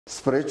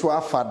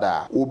spiritual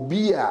father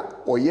obi a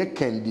oye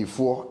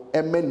kendifo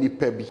eme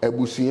nipa bi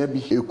abusua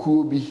bi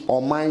ekuo bi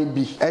oman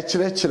bi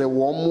ekyerechire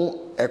won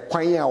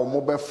ekwan a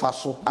omo befa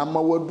so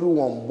ama waduru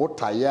won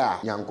botaye a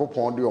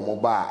Nyankopon de omo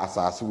ba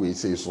asase we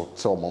sei so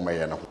se omo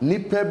meye no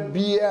nipa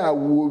bi a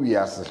wo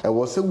wiase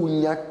ewo se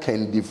wunya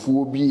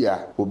kendifo bi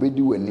a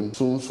obedi wanim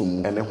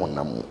sunsum ene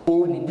honam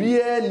obi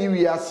a ni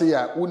wiase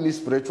a uni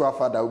spiritual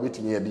father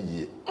obetimi ade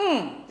yie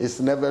it's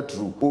never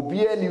true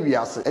obi a ni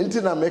wiase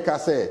enti na meka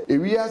se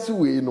ewiase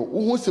we no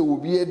wo se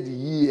obi ade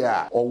yie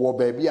a owo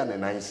ba bia ne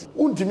nansi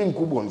untimi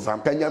nkubo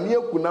nsam kanyame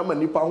akuna ma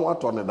nipa ho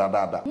ato ne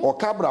dadada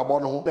okabrabo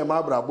no ho ne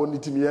mabrabo ni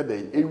timi ye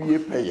dey ewie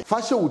peye fa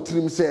hye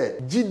wotrim se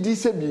gidi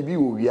se bibi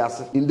wo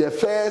wiase in the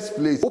first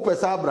place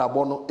opesa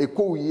abrabo no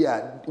eko yi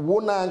a wo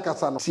na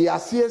ankasa no si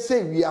ase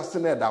se wiase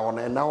na da ho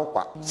na ho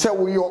kwa se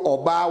wo yo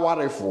oba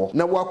warefo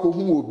na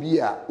wakohu obi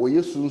a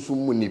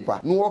oyesunsum mu nipa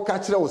no wo ka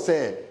kire wo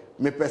se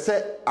me pese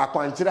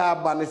akwankyere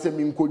aba ne se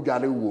mi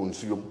nkodware wo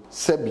nsuom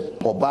sebi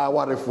oba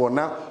warefo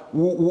na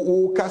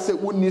wo kase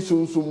woni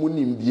sunsum mu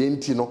nimdie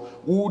nti no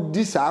wo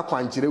di sa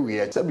akwankyere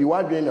we sebi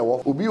wadwen na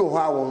wo obi ho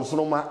a wo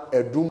nsoroma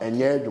adum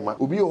enye adwuma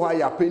obi ho a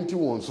ya penti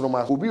wo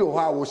nsoroma obi ho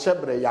a wo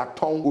hyebre ya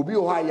ton obi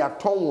ho a ya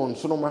ton wo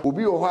nsoroma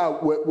obi ho a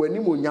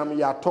wanim onyam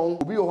ya ton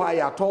obi ho a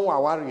ya ton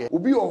aware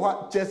obi ho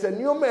a chese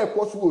nioma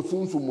ekoso wo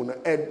sunsum no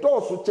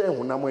edoso che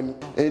honam ani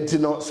enti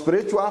no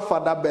spiritual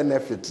father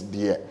benefit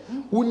there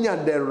unya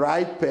the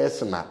right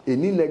person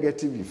any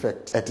negative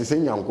effect it is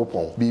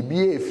Nyankopon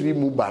bibie efiri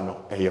mu ba no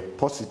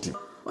positive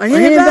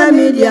Oheneba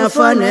Media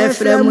for na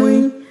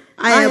efremu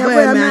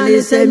ayebo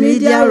me say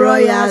media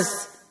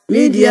royals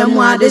media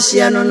mu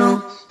adehye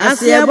no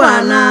asebo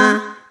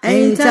ana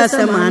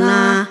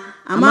entasemana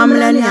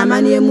amamla ni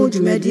amane mu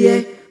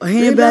dwumadie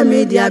Oheneba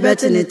Media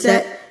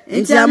betenete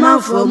enti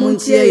amanfo mu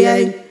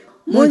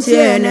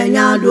ntie na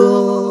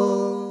nyado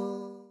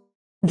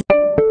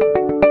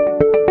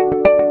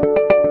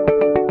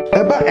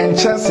and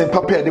chance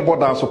papa de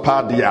border so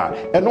padia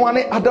and one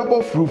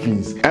adable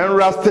roofings and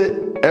rusty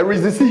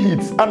resist heat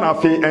and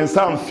afe and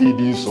some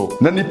feeding so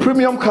then the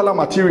premium color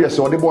materials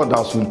or the border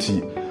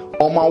sunti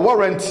on my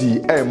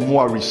warranty and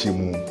more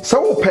rishimu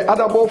so pe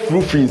adable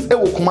roofings e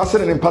wo kumase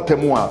ne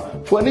mpatamu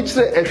a for ani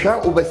kire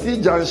ehwa overseas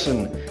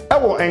junction e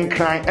wo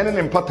enkran ene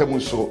ne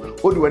mpatamu so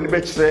odi wani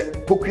be kire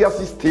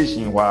Pokuasi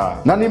station wa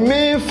na ne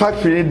main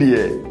factory de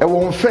e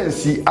wo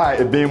fancy a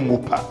ebe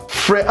mupa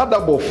Fre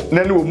Adabof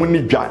nani wo muni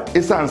dwa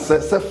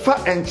esanse se fa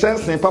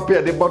enchansen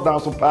papa de bodan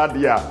so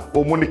paade a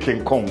wo muni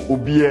kenkon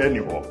obi ani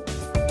ho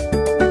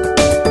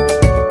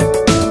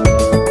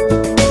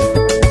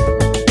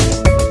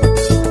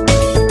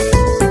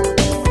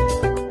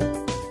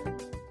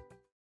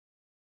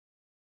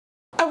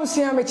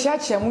Abusia me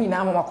chiachia mu nyina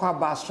amakwa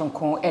aba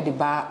sonkon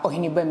ediba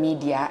Oheneba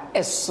Media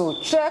eso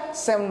check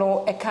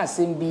semno eka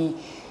sembi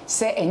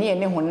se enye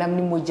ne honam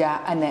ni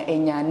moja ana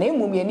enya na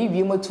emum ye ni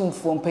wiem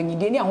atumfo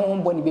mpanyide ni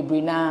ahohombo ni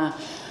bebre na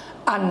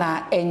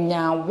ana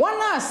enya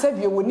wana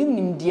asabie wonim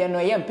nimde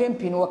no ye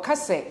mpempi no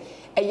kase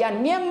eya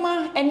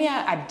niema ene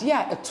ade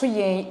a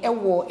etoyen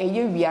ewo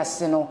eye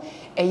wiase no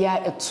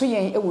eya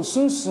etoyen ewo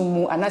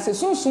sunsumu ana se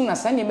sunsun na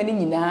sanema ni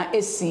nyina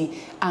esi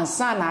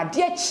ansa na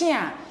ade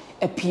chia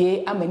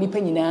apie amanipa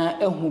nyina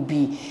ehu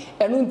bi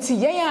enu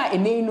nti yen a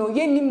ene no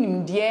yenim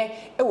nimde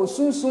ewo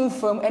sunsun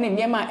fam ene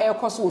niema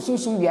ekoso wo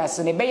sunsun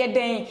wiase ne beye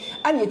den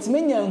ana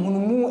yetimanya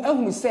hunumu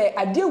ehunu se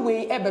ade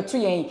wei ebeto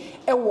yen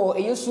ewo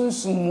eye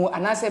sunsun mu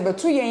anase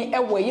ebeto yen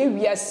ewo eye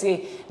wiase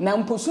na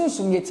mpo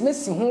sunsun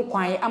yetimesi ho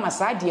kwan ama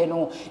saade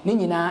no ne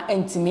nyina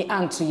entimi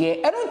antoye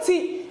enu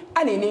nti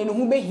ana ene no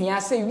hu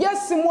behia se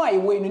wiase mu a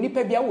ewo no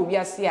nipa bia wo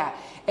wiase a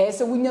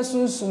se wunya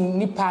sunsun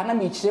nipa na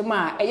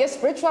mechirema eye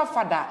spiritual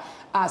father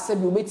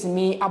asabi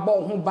obetimi abo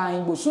ho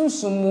ban bo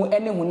sunsun mu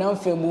ene hunam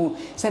famu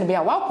sene be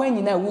a wakwan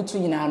nyina wutu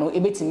nyina no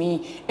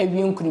ebetimi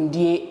awie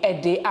nkunimdie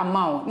ede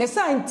amount ne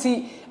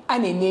santi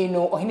anene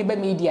no Oheneba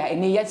Media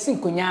ene yatsi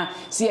nkonya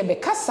se ye be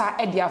kasa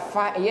ede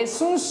afa eye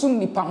sunsun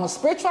nipa ho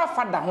spiritual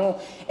father ho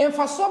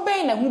emfaso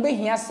ben na hu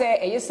behia se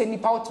eye se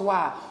nipa oto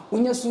a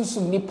unya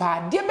sunsun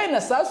nipa de be na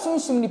sa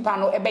sunsun nipa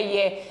no ebe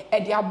ye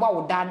ede agba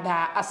wo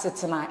dada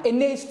asetena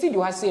ene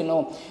studio ha se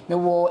no me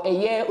wo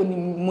eye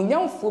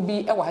onimunyamfo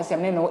bi e wo ha se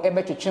ne no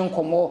ebe twetwe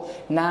nkomo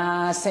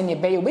na sene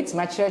be ye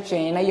obetima church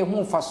na ye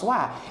hu mfaso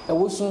a e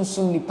wo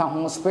sunsun nipa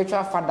ho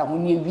spiritual father ho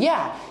ne wi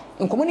a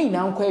nkomo ni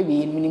na nkwa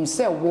wi minim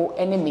se wo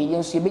ene me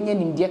yenso ebenya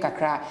nimdie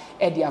kakra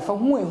e de afa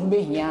hu ehu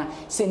behia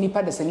se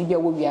nipa de sani bia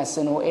wo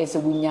wiase no e se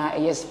wunya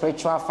e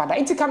spiritual father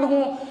intika me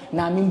ho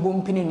na mimbo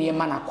mpini ne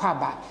ma na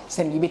kwaba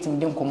se ne betim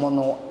de nkomo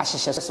no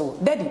ahyehye so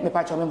daddy me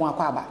pa cho me mo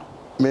akwaba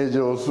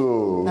Mejo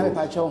so na me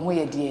pa cho ho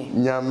ye die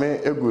nyame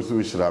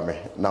egusu shirame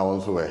na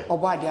wonso we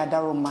obo ade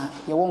adaroma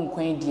ye won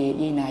kwan die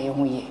ye na ye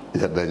ho ye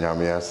ye da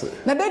nyame ase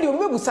na daddy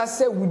obebusa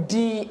se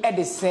wudi e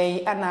de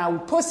sei ana wo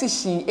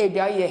position e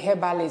bia ye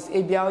herbalist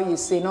e bia ye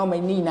sei na o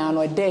mani na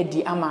no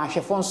daddy ama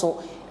ahwefo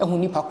so ehu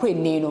nipa kro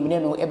ene no me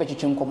no e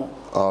betwetwe nkomo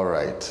all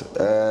right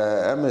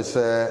me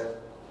say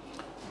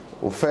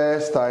o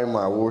first time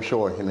I wo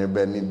show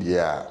Oheneba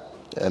Media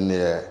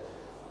ene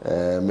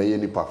meye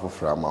nipa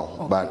foforo ama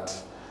ho but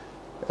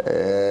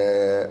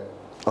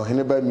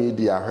Oheneba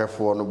Media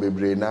ahwefo no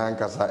bebre na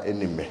ankasa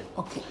enime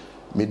okay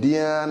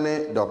media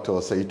ne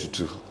Dr.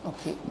 Saitutu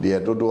okay de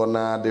dodo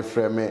na de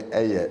frame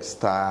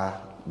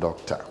Star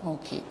Doctor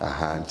okay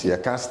nti ya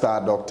ka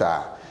Star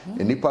Doctor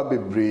nipa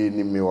bebre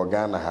ni me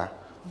Ghana ha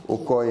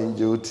uko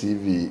Angel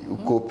TV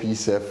uko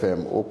Peace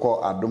FM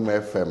uko Adom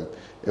FM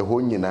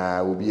eho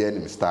nyina obi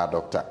anim Star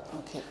Doctor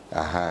okay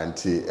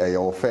nti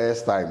your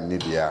first time ni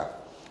dia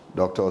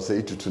Dr.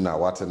 Saitutu na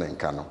wate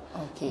nka no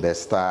okay the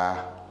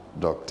Star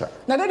Doctor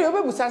na dede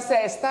obebusa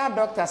say Star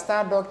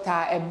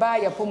Doctor eba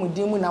ya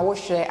pomudimu na wo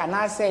hwe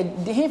ana say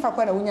de hinfa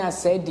kwa na wunya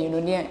say din no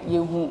ne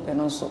yehu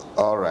eno so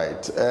all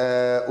right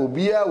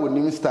obia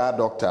wonim Star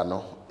Doctor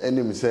no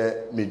enim say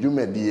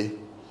medwumadie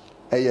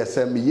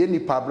say me ye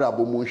nipa bra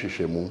bomu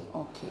hwehwemu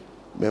okay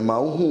me ma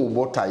hu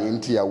botaye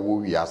nti ya wo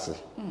wiase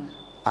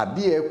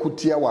ade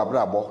ekutia wa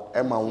brabo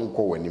e ma hu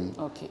ko wanim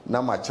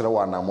na ma kire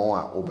wa namon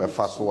a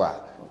obefa so a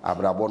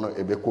abrabo no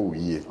ebeko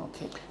wiye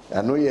okay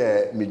eno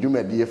ye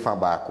medwumadie fa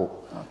baako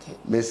okay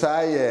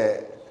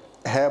mesaye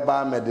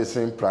herbal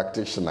medicine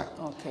practitioner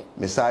okay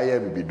mesaye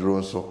bibidro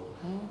nso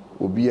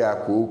obi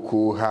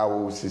akoko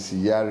how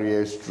sisi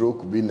yare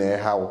stroke bi na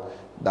how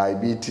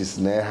diabetes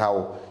na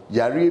how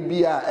yare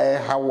bi a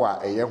how a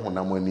eye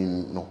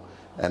honamani no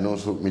eno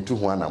nso metu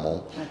ho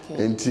anamo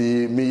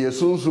enti me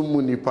yesunsu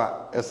mu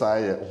nipa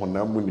esaye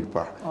honamu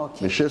nipa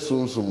me hwe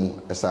sunsu mu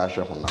esaye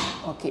honam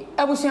okay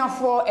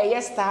abusuafo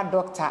Star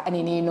Doctor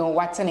anini no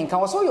watene nka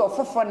wo yo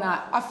ofofo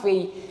na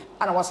afei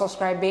ana wa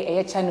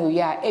subscribe channel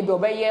ya ebi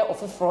obeye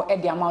ofofo e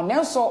de ama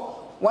nenso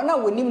wana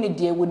wonim ne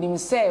de wonim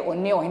se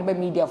one Oheneba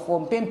Media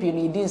for mpempio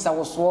ne di nsa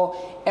woso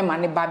e ma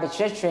ne ba be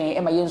kyerɛkyerɛ e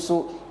ma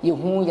yenso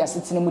yehu ya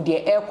setene mu de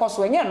e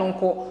koso enye no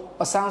nko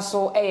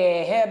osanso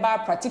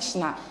herbal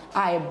practitioner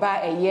a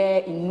ba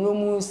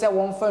inromu se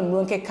wonfa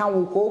nro nkeka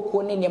wo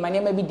kokoko ne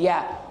nema bi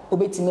dia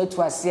obetime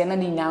to ase na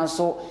ne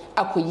nyanso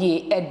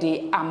akoyie e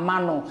de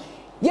amano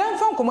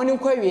yemfa nkomoni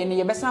nkwawie ne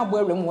yebesa abo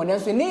awrem ho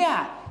nenso ne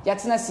ya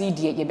yatena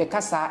CD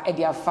yebekasa e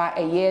de afa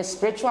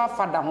spiritual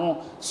father ho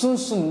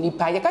sunsum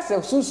nipa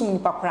yekasa sunsum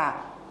nipa kra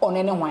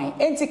onene hwan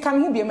enti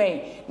kan hu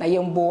biemai na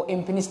yembo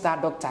empini Star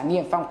Doctor ne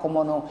yemfa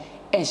nkomo no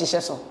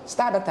enhyehyɛ so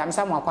Star Doctor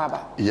amsa mo akwa ba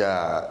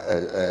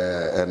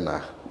ya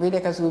na we de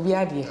kaso obi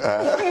ade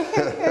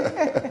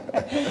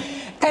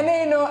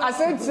ene no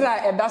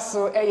asentra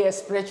edaso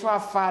spiritual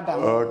father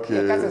okay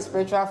yekasa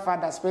spiritual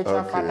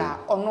father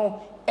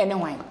ono ene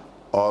hwan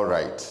all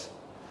right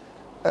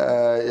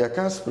you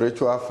can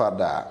spiritual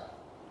father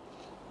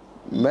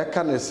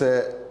meka ne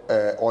se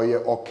oye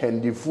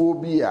okendifo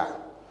bi a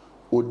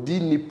odi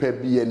nipa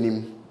bi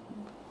anim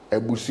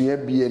abusua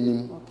bi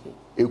anim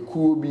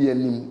ekuo bi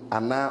anim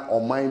ana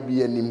oman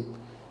bi anim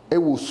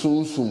ewo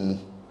sunsum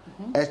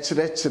e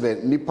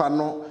kyerɛkyerɛ nipa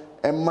no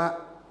ema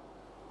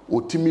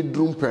otimi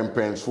drum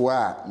pempenso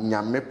a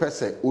nyame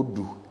pese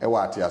odu e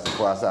wa ate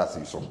asefo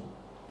asase so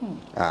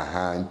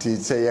nti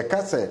se ye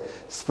ka se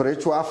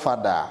spiritual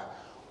father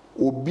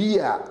obi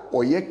a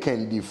oye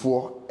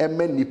kendifo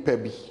ema nipa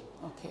bi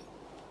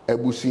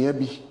abusua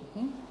bi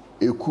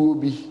ekuo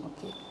bi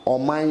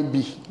oman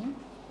bi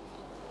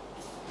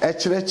e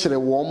kyerɛkyerɛ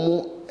wo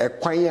mo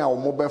ekwan a wo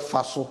mo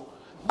befa so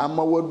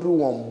ama waduru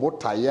won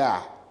botaye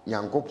a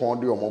nyankopon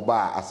de wo mo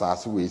ba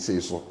asase we sei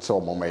so se wo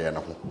mo meye ne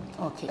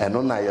ho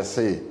eno na ye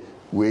say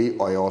we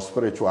oyo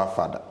spiritual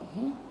father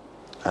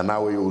ana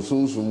we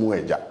osunsun mu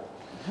agya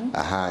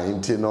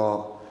nti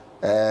no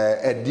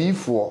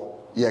edifo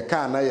ye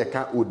ka na ye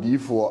ka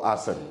odifo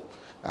asem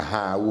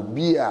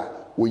obi a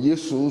oye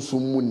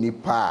sunsun mu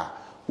nipa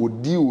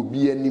odi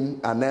obi anim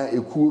ana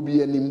ekuo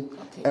bi anim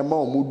ema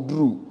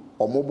omoduru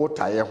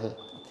omobotaye ho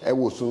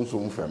ewo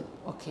sunsun fam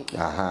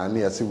na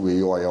yesi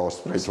we oyo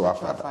spiritual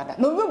father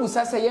no be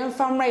busa se yen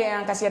famra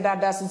yen ankase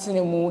dada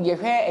sitine mu ye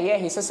hwe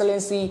his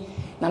excellency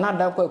na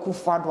nada kwa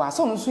Akufo Addo a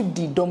so no so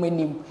di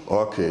domanim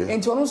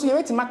enti ono so ye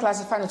wetima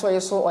classify no so ye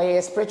so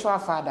oyo spiritual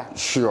father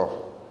sure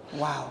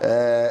wow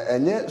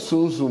enye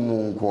sunsun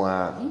mu nko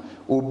a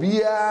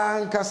obi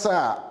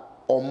ankasa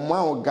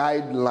oma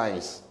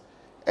guidelines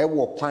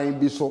ewo kwan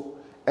bi so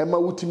ema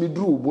wutimi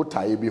duru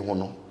botaye bi ho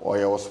no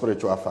oyo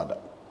spiritual father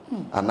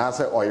and I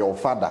say or your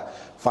father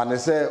fane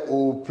say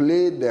o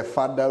play the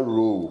father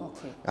role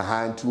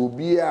nti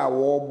obi a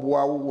wo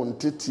boa wo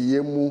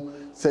ntetiye mu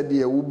said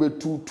ye wo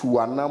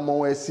betutu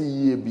anamo esi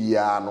yie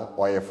bia no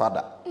or your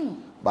father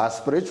but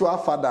spiritual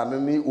father no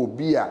ni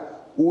obi a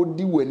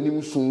odi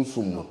wanim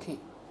sunsum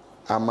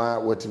ama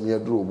watimi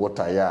aduru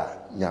botaya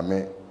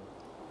nyame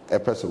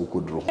epese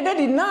ukodro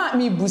daddy na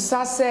mi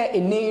busa se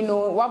ene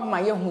no wabma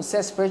ye hu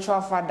se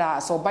spiritual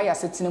father so ba ya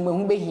setine mu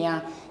hu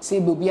behia se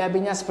bobia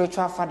benya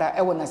spiritual father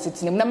e wona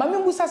setine na ma mi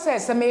busa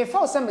se me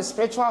fa se me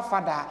spiritual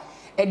father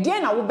e de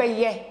na wo be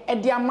ye e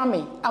de ama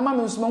me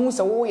nso hu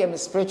se wo ye me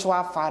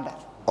spiritual father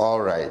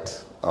all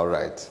right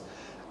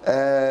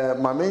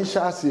ma men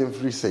sha se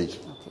free say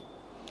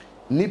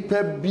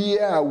nipa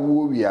bia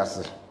wo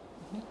wiase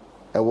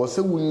e wo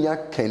se wunya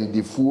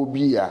kandifuo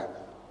bia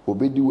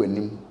obedi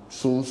wanim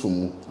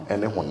sunsumu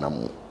ene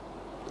honam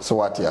So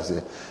what you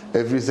say?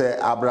 If you say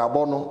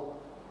abrabono,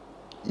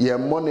 ye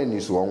money ni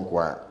so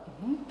nkwa.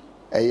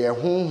 Eye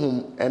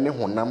honhom ene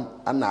honam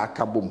ana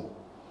akabom.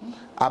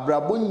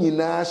 Abrabo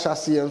nyina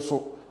hyase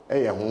enso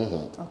eye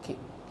honhom. Okay.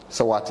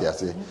 So what you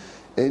say?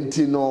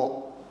 Enti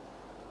no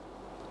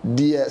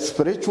the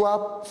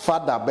spiritual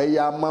father be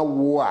ya ma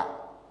wo a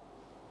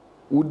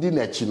wudi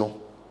nachi no.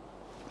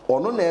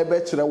 Ono na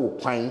ebe kire wo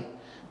kwan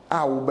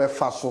a wo be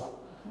fa so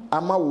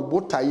ama wo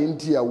botaye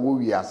nti a wo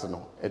wiase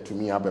no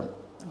etumi abem.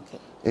 Okay.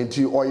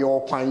 Enti oye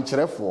okwan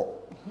kirefo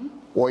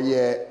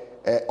oye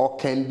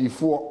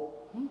okandifo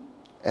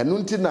enu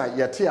nti na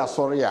yete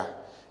asori a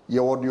ye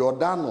wode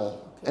oda no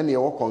ene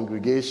ye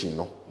congregation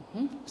no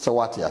so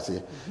what you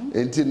say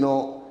enti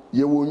no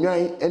ye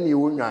wonwan ene ye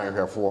wonwan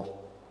hwefo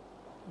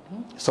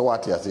so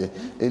what you say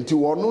enti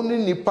wono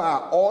ni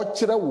nipa a o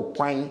kire wo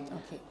kwan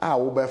a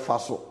wo be fa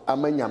so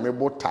amanyame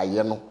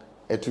botaye no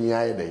etumi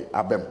aye dey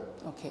abem.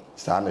 Okay.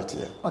 Sanity.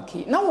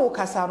 Okay. Now we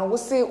kasa no we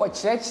say o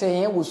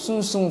kyerɛkyerɛ yɛn wo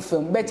sunsun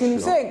fam. But in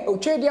say o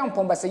twedi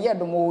ampom ba say yɛ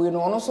dom wo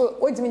no no so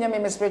wetimi nya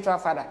me spiritual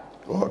father.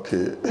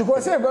 Okay.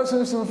 Because say ba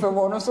sunsun fam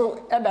no so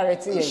e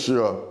direct yɛn.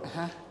 Sure.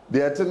 The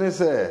atene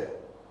say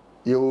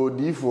ye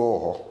odi fo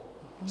ho.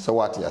 So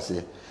what you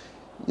say?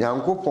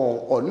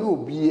 Nyankopɔn oni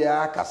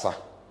obiya kasa.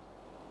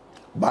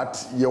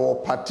 But your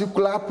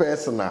particular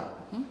person na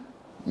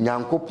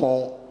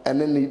Nyankopɔn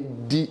ene ni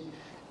di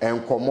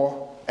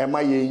enkomo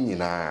ema ye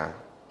nyina.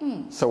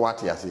 So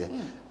what you say?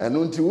 And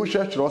until we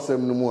church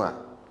rosem no mu a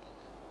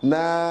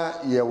na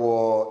ye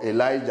wo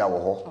Elijah wo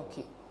ho.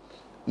 Okay.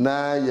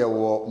 Na ye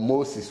wo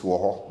Moses wo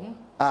ho.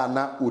 A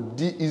na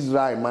odi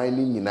Israel man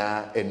ni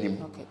nyina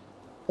anim. Okay.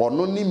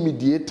 Ono ni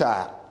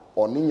mediator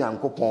oni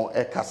Nyankopɔn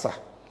ekasa.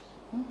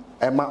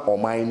 Ema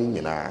oman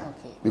ni nyina.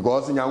 Okay.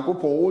 Because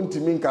Nyankopɔn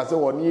wontimi nkase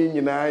woni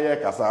nyina ye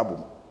kasa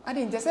abom.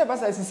 Ade nte se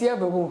basa sisi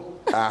ababu.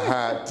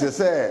 Aha, te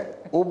se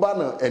oba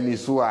no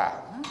aniso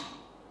a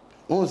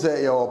who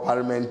say your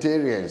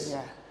parliamentarians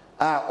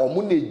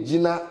omu na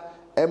gina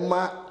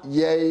ema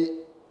ye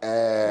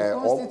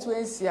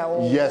constituency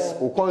yes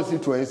o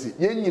constituency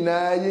ye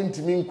nyina ye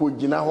ntimi nko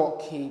gina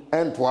ho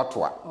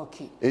entoatoa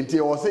enti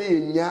o say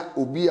ye nya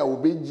obi a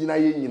obegina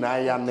ye nyina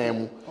ya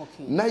nam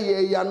na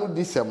ye ya no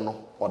disem no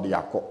ode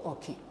yakọ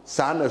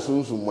saa na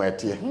sunsun mu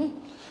ete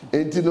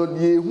enti no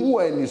de hu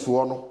ani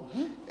so no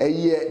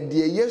eye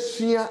de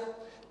yesua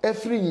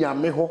afri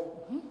nyame ho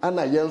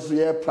ana yenso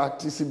ye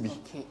practice bi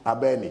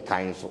abani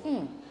kan so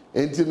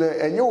enti na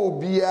enye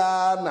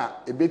obia na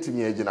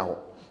ebetimi agina ho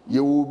ye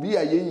obi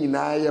a ye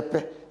nyina ye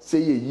pe se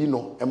ye yi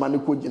no ema ne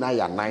ko gina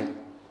ya nan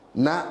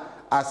na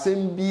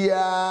asem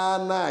bia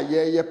na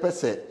ye pe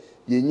se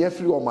ye nya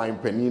firi o man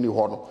panini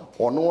ho no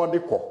ono ode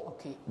kọ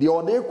de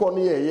ode kọ no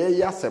ye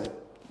yasem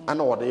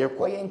ana ode ye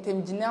kọ oye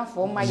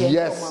ntemginafo ma ye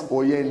yes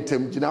oye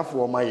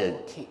ntemginafo ma ye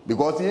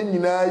because ye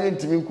nyina ye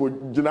ntimi ko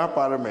gina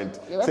parliament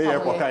say ye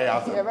ko kai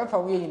asa ye be fa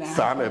we nyina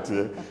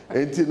sanity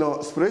enti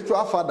no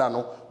spiritual father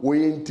no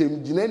oye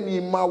ntemgina ni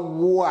ma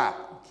wo a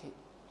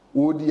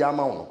odi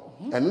ama wo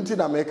enu ti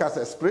na make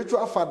say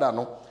spiritual father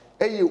no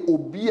eye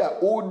obi a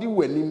odi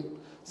wanim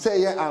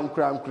say ye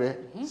ankrankre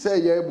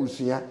say ye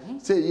abusua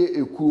say ye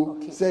ekuo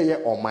say ye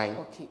oman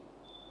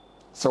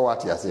so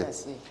what you say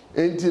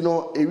enti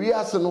no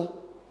ewiase no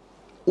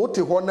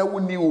wote ho na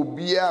woni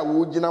obi a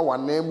wo gina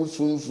wanam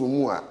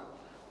sunsumu a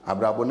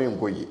abrabo ne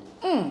nkoye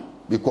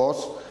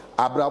because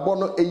abrabo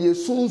no eye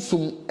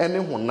sunsum ene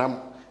honam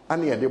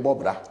ane ye de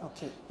bobra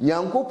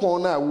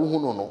Nyankopon na wo hu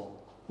no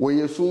wo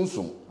ye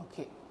sunsum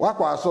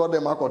wakwa so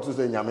dem akoto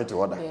se nyame te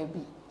oda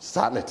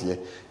sanete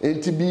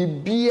enti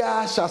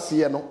bibia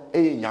hyase no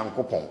eye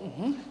Nyankopon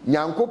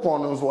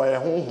Nyankopon no so ye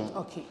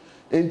honhom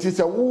enti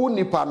se wo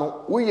nipa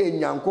no wo ye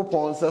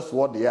Nyankopon se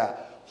so de a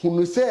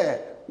hunu se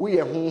wo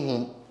ye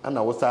honhom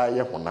ana wo sa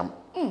ye honam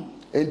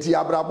enti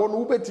abrabo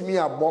no wobetimi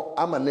abo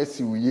ama na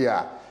si uye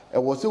a e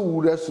wo se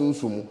wura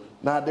sunsum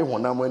na de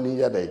honam ani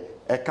ye dai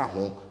eka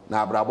ho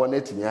na abrabo na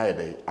timi aye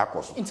dai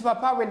akoso enti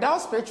papa without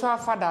spiritual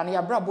father na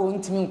abrabo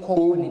ntimi nko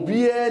woni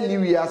obia ni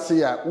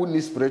wiase a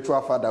uni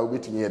spiritual father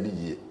wobetimi ade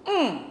yie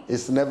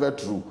it's never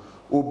true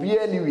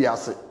obia ni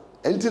wiase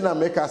enti na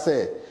meka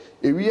say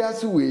e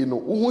wiase we no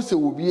wo hu se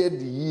obia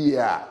di yie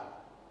a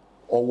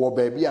owo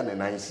ba bia ne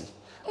nansi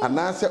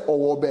ana se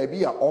owo ba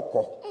bia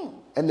okọ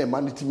ene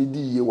manitimi di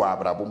yie wa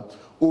abrabom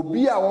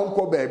obi a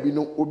wonko ba bi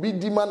no obi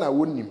di ma na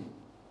wonim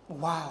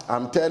wow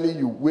I'm telling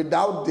you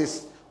without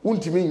this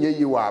untimi nye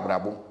yie wa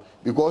abrabom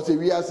because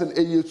we are saying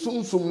eye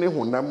sunsum ne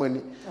honam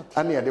ani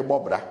ane ye de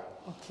bobra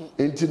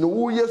enti no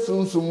wo ye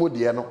sunsum mu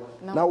de no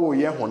na wo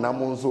ye honam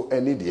nso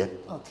ani de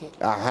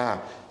aha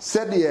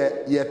said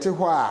ye te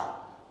ho a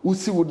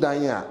usi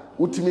wudan a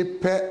utimi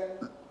pe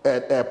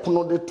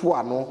pono de to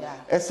ano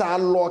esa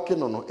lock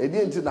no no edi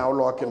enti na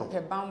lock no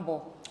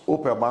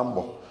ope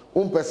bambo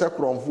umpese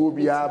kromfo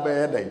bia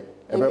be den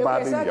ebe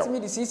ba de yo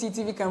esa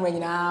CCTV camera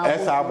nyina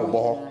esa abobo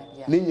ho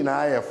ni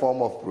nyina ye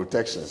form of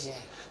protections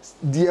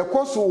de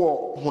ekoso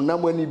wo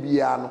honam ani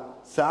bia no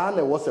saa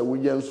na wo se wo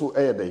ye nso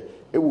ede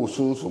e wo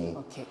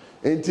sunsum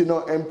enti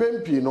no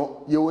empempi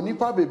no ye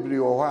onipa bebre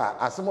wo ho a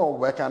asema wo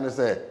beka ne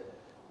se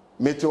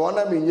mete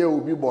ona menye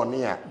obi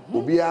bone a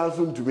obi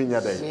anso ntumi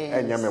nya den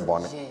enye me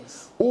bone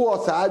wo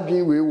sa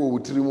adwen we wo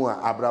wutiri mu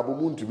a abrabo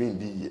mu ntumi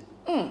ndi ye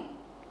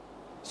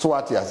so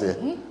ati ase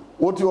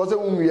wo ti wo se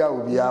wunwia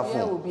obi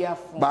afo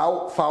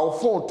ba fa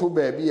ofo to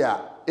ba bi a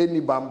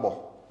eni bambo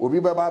obi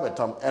beba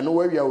betam eno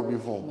wawia obi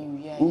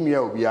fon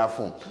wunwia obi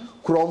afo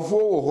kromfo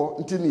wo ho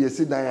nti ne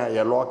yesi dan a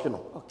ye lock no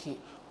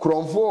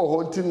kromfo wo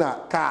ho nti na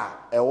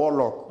car e wo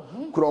lock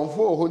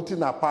kromfo wo ho nti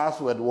na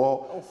password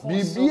wo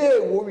bibie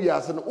wo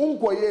wiase no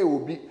unkoye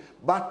obi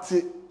but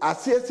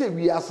asese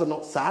wiase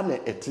no saa na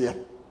ete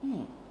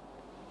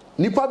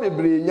nipa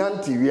bebre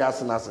nyanti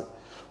wiase na se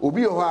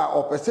obi ho a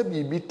opese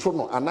bibi to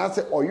no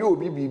anase oye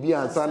obi bibi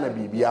ansa na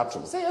bibi ato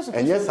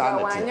enye saa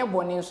na anya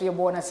bone nso ye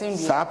bo na sendu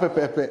saa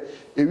pepepe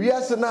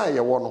ewiase na ye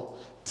wo no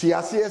ti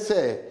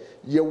asese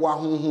ye wa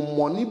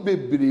honhommoni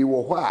bebre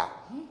wo ho a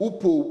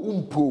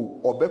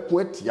umpo obeko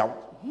atia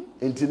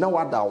enti na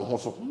wada wo ho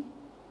so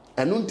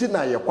enu nti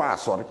na ye kwa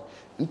asori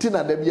nti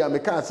na da bia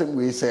meka asem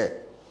we se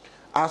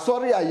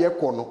asori a ye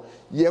ko no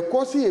ye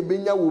ko se ye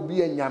benya wo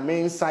bi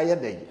anyame nsa ye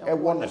den e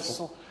wo ne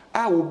so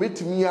a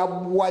obetimi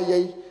aboa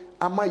ye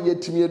ama ye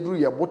timi eduru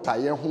ye bota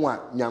ye ho a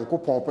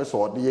nyankopon pese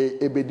ode ye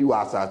ebedi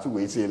wa asase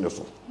we se ne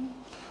so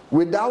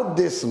without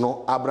this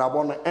no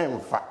abrabo no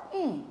emfa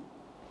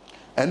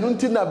enu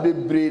nti na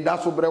bebre da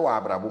so bre wa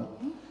abrabo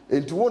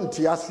enti won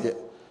ti ase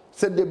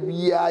se de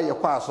bia ye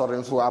kwa asori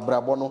nso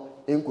abrabo no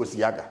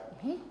enkosi aga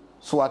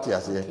so ati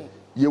ase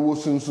ye wo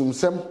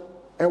sunsumsem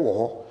e wo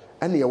ho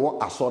ene ye wo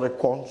asori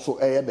kon so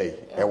eye dai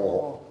e wo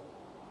ho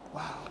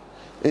wow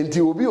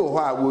enti obi ho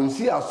a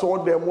wonsi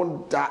asori dem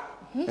da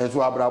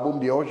enso abrabom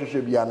de o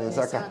hwehwe bia ne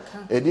nsaka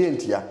e de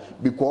entia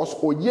because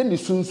oye ni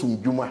sunsum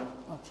dwuma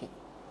okay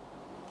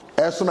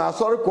eso na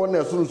asori kon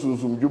na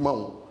sunsum dwuma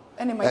ho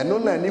eno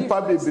na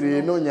nipa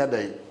bebre no nya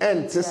dai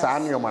enti saa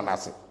ne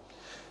omanase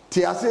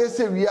ti ase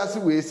se wiase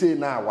we se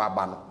na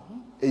waba no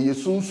eye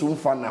sunsum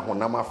fa na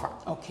honam afa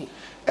okay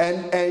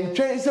and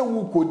twen se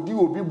wu kodi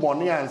obi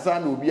bone ansa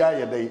na obi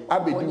aye dai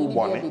abedi u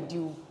bone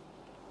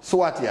so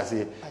what you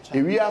say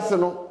e wiase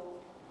no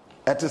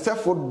etese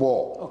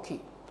football okay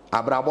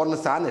abrabo no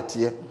sa na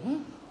tie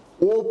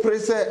o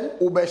prese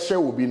o be hye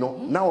obi no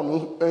na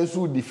ono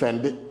enso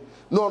defend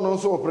no ono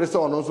nso o prese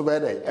ono nso be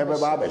dai ebe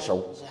ba be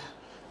hye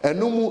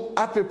enum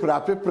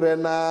apepre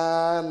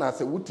na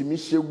se wutimi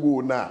hye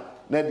go na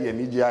de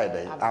ni ji aye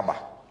dai aba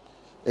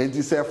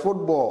enti se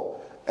football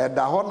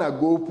da ho na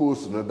goal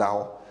post no da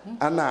ho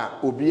ana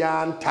obi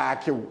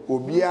antake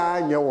obi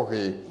anya wo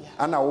he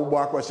ana wo bo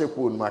akwhye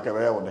ko nu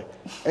makabe wo de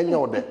enye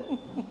wo de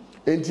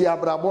enti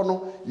abrabo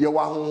no ye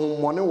wa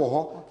honhommone wo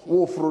ho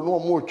wo furu no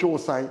mo twe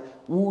osan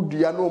wo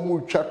dua no mo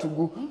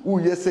twatugu wo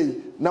yesei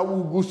na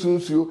wo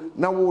gusunsuo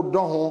na wo do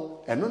ho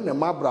eno ne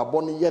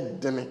mabrabo no ye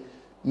dene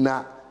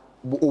na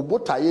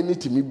obotaye ni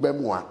timi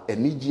bamu a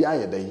enigi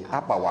ayedai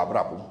aba wa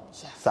abrabo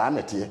saa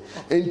nete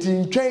enti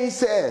ntwen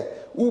se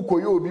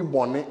ukoye obi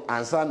bone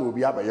ansa na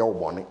obi abaye wo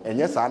bone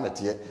enye saa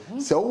nete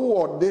se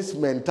wo this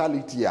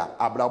mentality a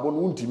abrabo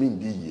no ntimi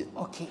ndiye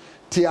okay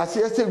ti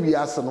ase se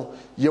wiase no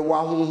ye wa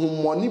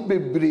honhommoni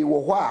bebre wo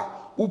ho a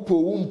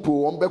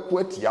umpo ombeko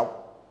atia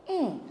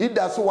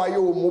ida so waye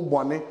wo mo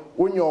bone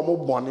onye o mo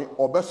bone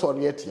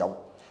obesori atia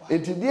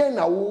enti die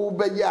na wo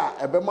be ya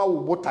ebema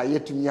wo botaye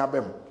tumi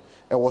abem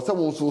e wo se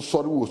wo so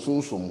sori wo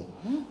sunsum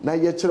na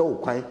ye kire wo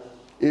kwan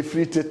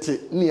efiri tete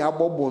ni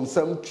abobo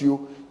nsam tuo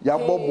ya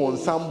bobo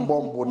nsam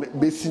bombo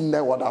besi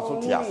na wada so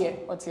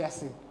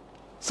tiase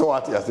so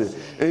atiase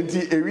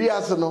enti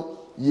ewiase no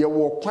ye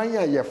wo kwan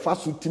a ye fa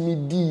so timi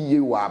di ye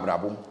wo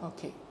abrabom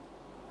okay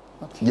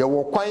ye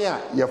wo kwan a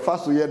ye fa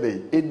so ye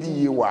dey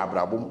edi ye wo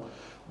abrabom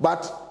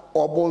but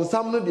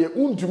obonsam no de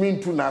untumi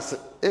ntu nase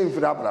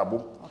emfiri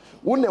abrabom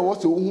wo na wo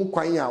se wo hu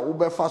kwan a wo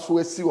be fa so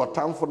asi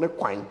otamfo ne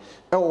kwan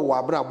e wo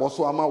abrabo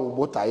so ama wo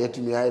botaye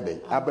tumi aye dey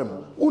abem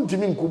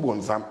untumi nku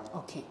bonsam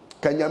okay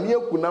kanyame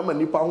akuna ma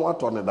nipa ho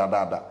ato ne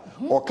dadada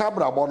oka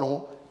abrabo no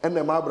ho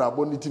ene ma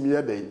abrabo ne timi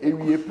ye dey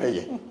ewie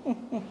peye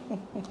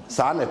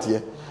saa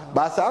nete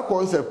ba saa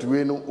concept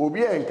we no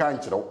obi enka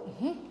nkyerɛw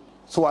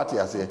so what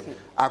you say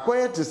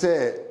akoye te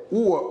say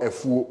wo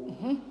afuo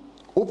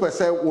wo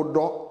pese wo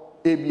do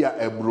ebia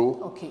ebro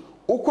okay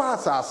ukwa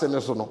asase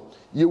ne so no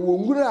ye wo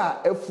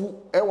ngura afu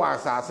e wa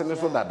asase ne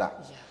so dada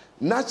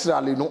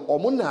naturally no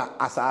omo na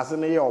asase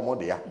ne ye omo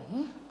de ya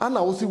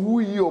ana wo si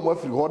wu yi omo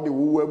afiri ho de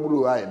wo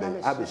aburo aye de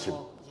abehim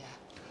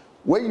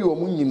wo yi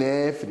omo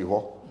nyina afiri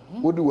ho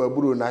wo de wo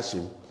aburo na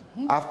him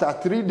after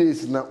 3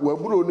 days na wo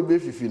aburo no be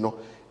fifi no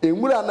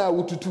engura na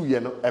wututu ye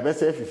no ebe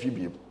se fifi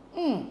biem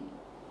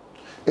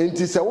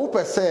enti se wo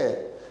pese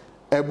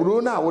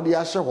aburo na wo de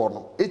ahye ho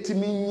no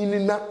etimi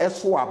nyini na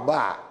eso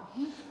aba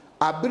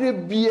abere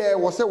bia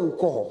wo se wo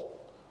kɔ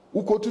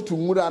ukotutu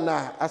ngura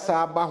na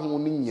asa aba ho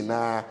ni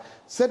nyina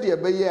se de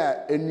ebeye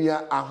a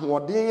enua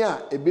ahoɔden a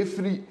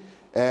ebefiri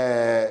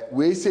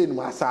we sei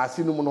no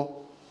asase no mu no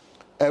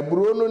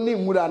aburo no ni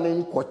ngura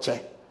ne nkɔkyɛ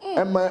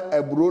ema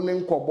aburo ne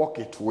nkɔbɔ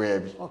ketwa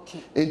bi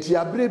enti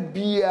abere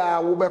bia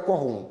wo bɛkɔ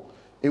ho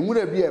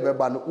ngura bia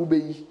ebeba no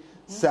ubeyi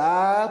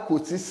saa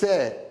kosi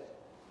se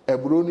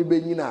eburo ni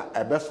benyina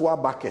ebeso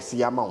aba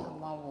kese ama wo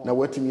na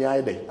watimi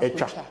aye de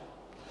etwa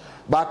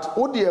but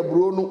wo de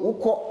eburo no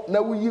ukọ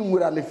na wuyi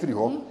nwura ne firi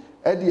ho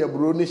e de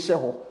eburo ni hye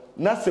ho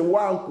na se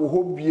wanko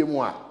ho bie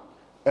mu a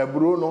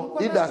eburo no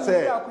ida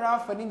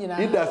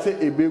se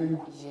ebewu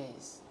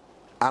yes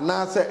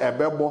ana se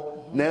ebebo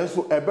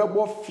nanso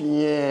ebebo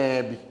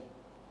fie bi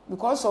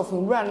because of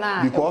nwura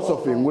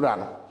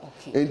na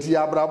enti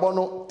abrabo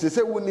no te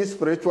se wuni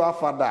spiritual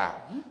father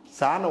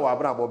saa na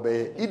wabrabo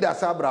be ida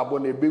se abrabo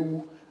na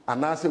ebewu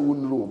ana se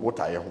wunuru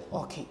obotaye ho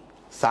okay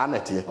saa na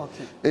te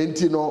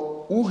enti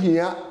no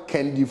uhia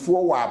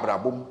kendifo wa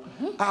abrabo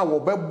a wo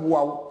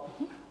beboa wo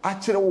a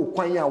kire wo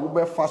kwan a wo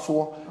befa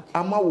so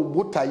ama wo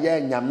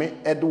botaye nyame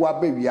ede wa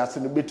ba wiase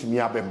no betumi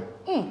abem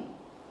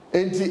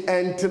enti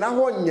entina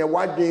ho nye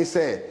wadwen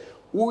se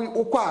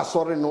ukwa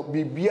asore no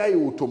bibia ye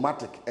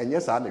automatic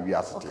enye saa na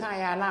wiase te kan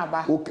ya na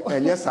aba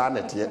enye saa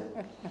na te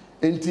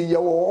enti ye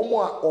wo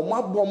omo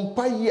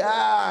abompa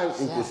ya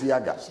enkosi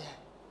aga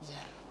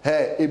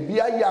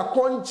ebia ya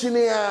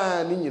konchine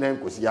a ni nyina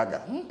enkosi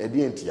aga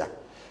edi entia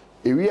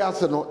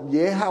ewiase no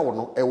ye hawo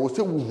no ewo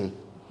se wuhu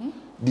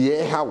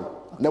de hawo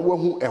na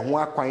wahu eho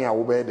akwan a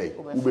wo be dey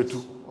wo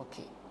betu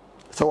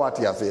so what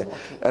you say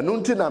enu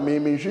nti na me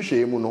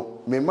hwehwe mu no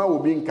me ma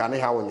obi nkane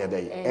hawo nye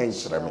dey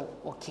enhyere me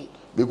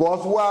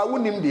because wa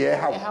wonim de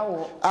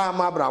hawo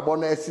ama brabo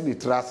na asi ni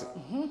trase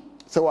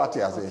so what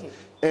you say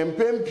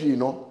empempi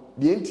no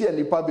de nti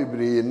anipa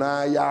bebre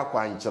na ya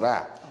akwankyere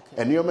a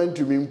enioma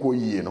ntumi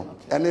nkoyie no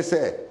ene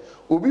se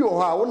obi wo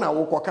ha wo na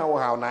wo koka wo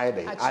ha na aye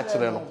dey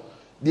akyere no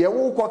de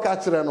wo koka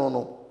kyere no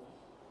no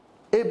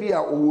ebi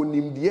a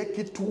wonim de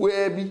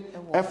ketuwa bi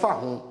efa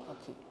ho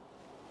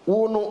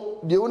wono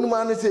de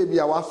onuma ne se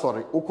bia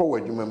wasori ukọ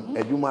wadwumam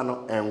adwuma no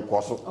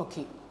enkoso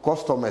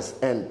customers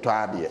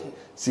entade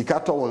sika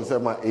to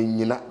wonsema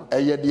enyina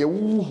eye de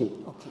wuhu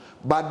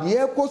ba de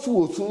ekoso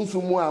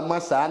osunsumu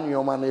amasa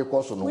aneoma na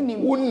ekoso no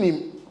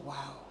wonim wow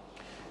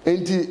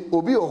enti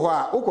obi ho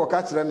a ukọ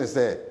ka kire ne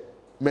se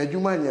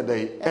madwuma nya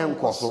dai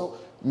enkoso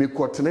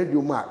mikotena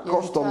dwuma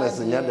customers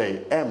nya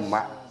dai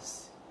emma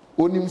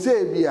onim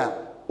se bia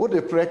wo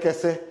de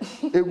prekese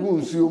egu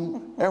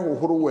nsuom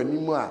ehohoro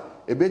wanimu a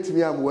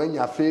ebetimi am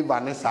wanya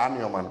favor ne saa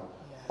neoma no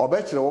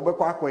obekire wo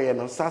bekọ akoye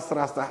no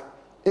sasrasa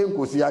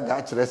enkosi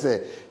aga kire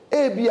se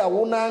ebia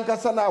wo na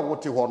ankasa na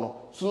wote ho no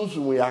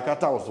sunsumu ya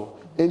kata wo so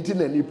enti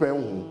na nipa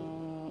enhu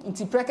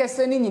nti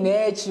prekese ni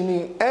nyina echi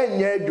ni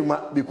enya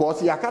adwuma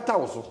because ya kata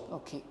wo so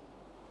okay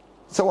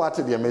se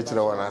wate de mekire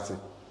wo na ase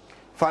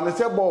fa ne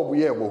se bulb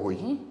ye ebo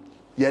hoyi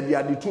ye de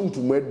ade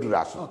tuntum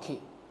adura so okay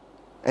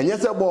enye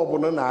se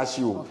bulb no na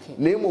ahye o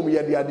na emom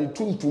ye de ade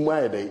tuntum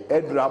ayede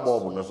adura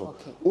bulb no so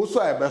wo so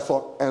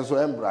ebeso enso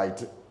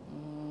embright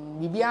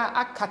bibia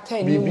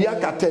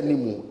akata ni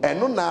mu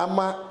eno na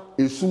ama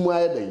esumu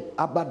ayede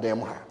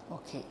abadem ha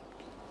okay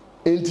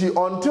enti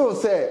until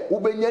say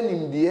ubenya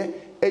nimde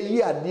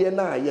eyi ade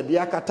na ye de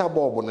akata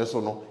bulb no so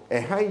no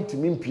han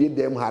ntimi mpie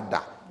dem ha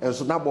da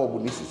enso na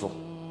bulb ni si so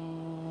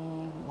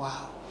wow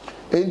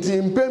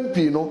enti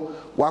mpempi no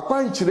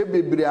wakwankyere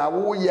bebre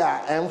awo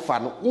ya emfa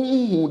no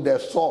unhu the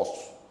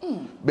source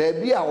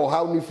baby a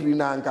ohaw ni free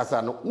na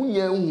ankasa no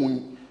unya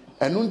hu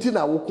enu nti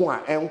na woko a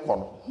enko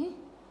no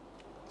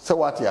se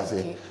what ya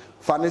say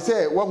fa ne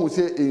se wahu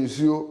se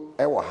ensuo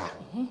ewo ha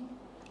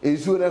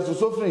ensuo na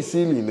so free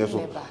ceiling ne so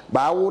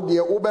ba wo de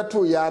wo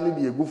beto ya ne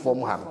de egu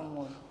fom ha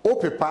no o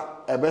pepa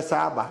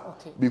ebesa aba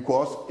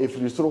because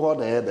efiri soro ho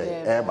na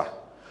eba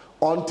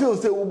until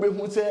se wo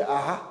behu se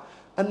aha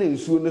ana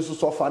ensuo ne so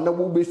sofa na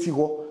wo besi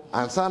ho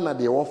ansa na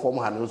de wo fom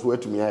ha no so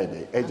atumi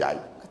ayede ejai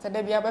kata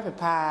da bia be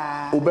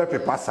pepa o be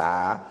pepa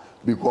saa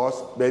because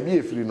baby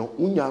efiri no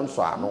unya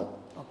nso ano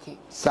okay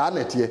saa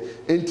na tie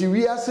enti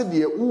wi ase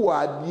de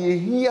uwa de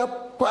hia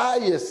pa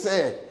ye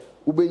se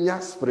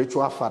ubenya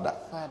spiritual father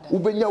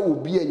ubenya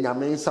obi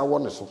anyame nsa wo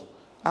ne so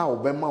a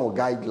obema wo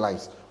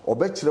guidelines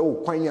obekire wo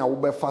kwan a wo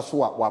befa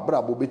so a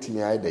wabra bo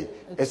betimi ayede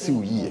esi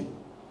uyiye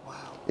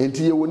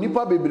enti ye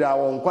wonipa bebre a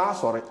won kwa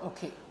asore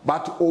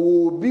but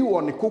obi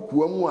won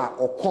kokuwa mu a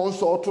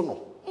oconsult no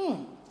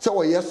se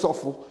wo ye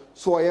sofo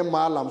so ye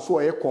malam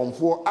so ye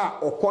konfo a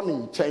okone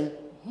nchen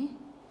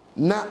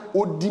na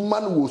odima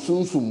no wo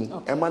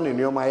sunsumu e ma ne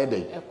neoma ye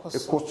dey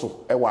ekoso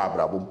e wa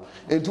abrabom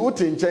enti wo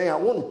te nchen a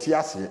won te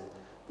ase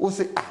wo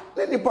se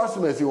ne ni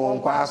pastor won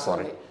kwa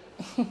asore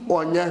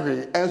onya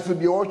hwe enso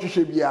de o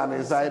hwehwe bia ne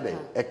inside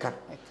eka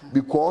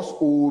because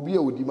obi a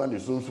odima ne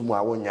sunsumu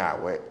a wonya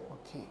awe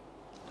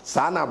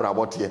sana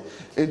abrabote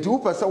enti wo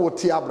pese wo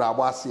te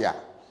abrabo ase a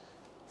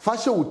fa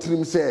hye wo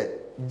trim se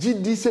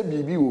gidi se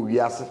bibi wo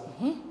wiase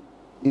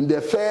in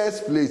the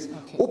first place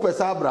wo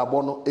pese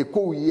abrabo no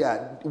eko yi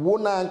a wo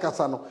na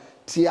ankasa no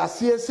te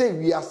ase se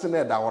wiase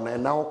na da ho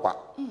na ho kwa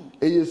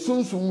eye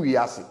sunsum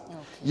wiase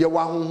ye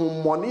wa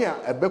honhom mone a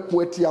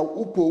ebeku atia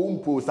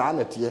upo sa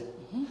na te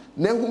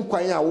na hu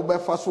kwan a wo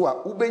befa so a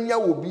wo benya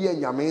wo bi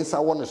anyame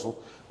nsa wo ne so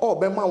oh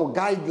be ma wo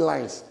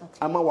guidelines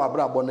ama wa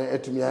brabo na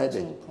etumi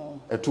ayede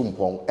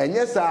etumpon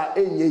enye sa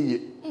enye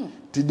ye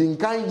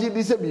tidinkan gi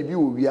di se bibi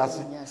wo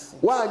wiase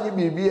wa anyi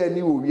bibi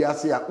ani wo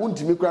wiase a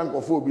untimi kra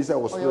nkofo obi se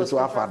wo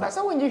spiritual father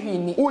sa wonye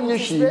hwini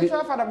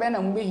spiritual father be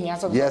na mbe hia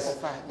so yes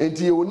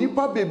enti ye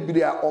onipa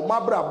bebire a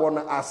omabrabo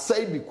na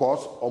asai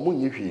because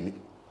omunye hwini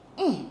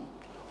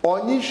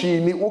onyi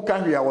hwini wo ka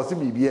hwe a wo se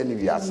bibi ani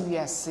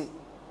wiase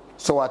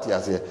so what you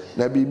say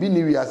na bibi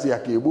ni wiase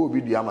aka ebo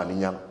obi dua ma ne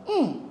nya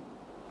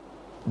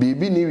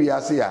bibi ni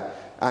wiase a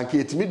anka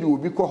etimi de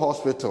obi ko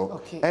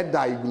hospital e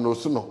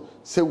diagnose no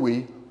say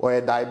we or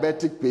a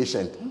diabetic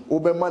patient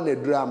obema na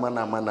dura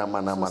mana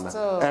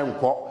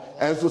enko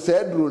enso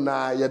say duru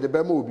na ye de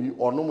bema obi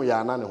onom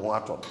ya na ne ho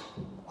ato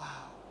wow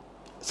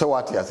so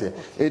what you say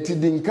eti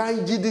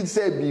dinkan gidi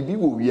say bibi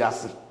wo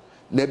wiase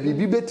na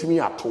bibi betimi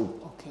ato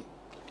okay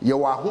ye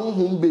wa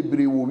honhom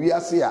bebre wo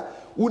wiase a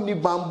uni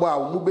bambo a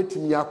wo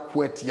betimi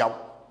akoatia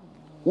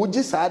wo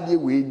gi saade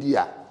we di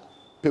a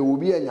pe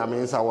obi anyame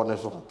nsa wo ne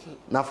so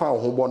na fa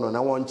ho bo no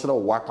na won kire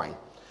wo akwan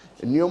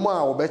nioma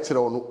a wo be kire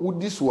wo no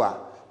udi so a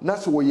na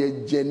so wo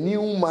ye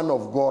genuine man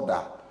of God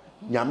a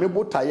nyame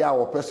botaye a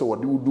wo pese wo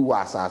de udu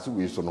wa asase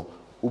we so no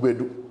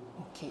ubedu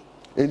okay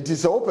enti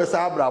se wo pese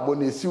abrabo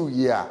na esi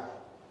uye a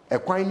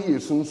ekwan ni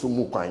yesunsum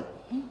mu kwan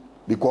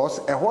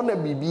because ehọ na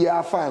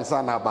bibia fa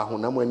ansa na aba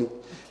honam ani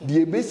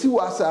de ebesi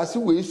wo asase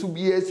we su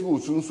bia esi wo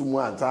sunsum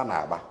ansa na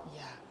aba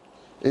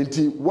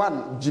enti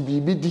one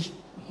gibibi di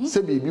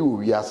se bibi wo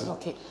wiase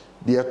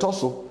de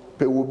etoso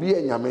pe wo bi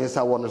anyame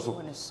nsa wo ne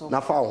so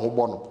na fa ho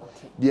bo no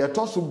de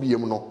etoso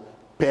biem no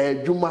pe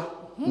adwuma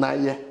na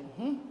ye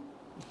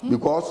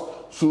because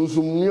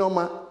sunsum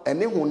nioma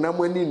ene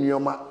honam ani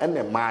nioma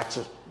ene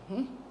maache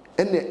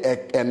ene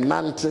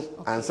enante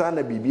ansa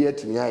na bibi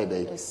atimi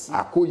ayedai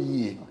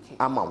akoyie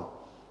amam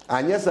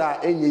anyesa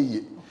enye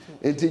yie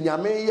enti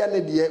nyame ye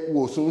ne de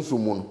wo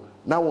sunsum no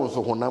na wo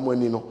so honam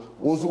ani no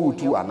wo so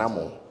wutu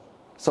anamo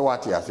so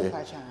what you say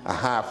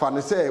aha fa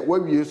ne say wa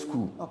wie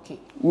school okay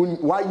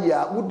wa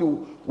ya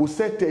wo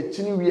set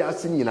chini wi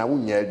ase nyina wo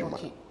nya adwuma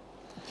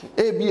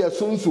e bi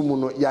asunsumu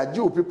no ya je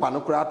opipa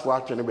no kura to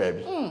atwene ba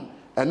bi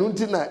enu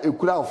nti na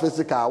ekura o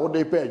physical wo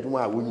de pa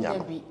adwuma a wo nya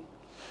no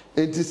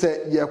enti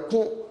se ye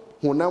ko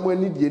honam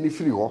ani die ni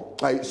firi ho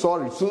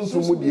sorry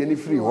sunsumu die ni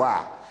firi ho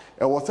a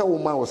e wo se wo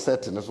ma wo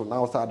set ne so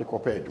na wo sa de ko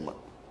pa adwuma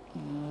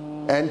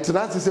and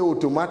that is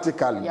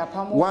automatically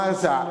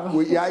once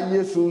ya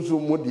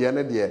yesunsumu de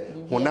ne de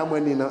honam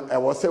ani no e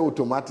wo se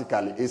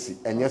automatically esi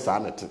enye sa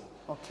nete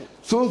okay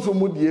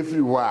sunsumu de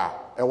firi ho a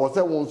e wo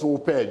se won so wo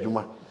pa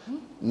adwuma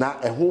na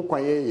eho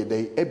kwaye ye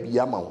dai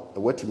abia ma wo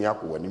watimi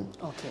akwanim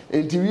okay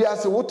enti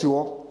wiase wote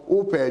ho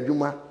wo pa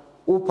adwuma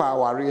wo pa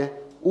aware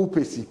wo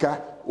pa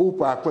sika wo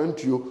pa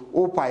akwantuo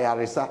wo pa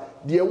yaresa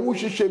de wo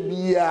hwehwe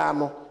bia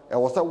no e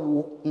wo se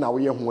wo na wo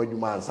ye ho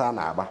adwuma ansa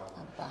na aba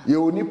ye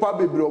onipa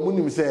bebre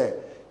omunim se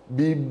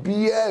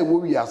bibia e wo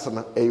wiase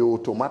na e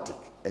automatic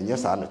enye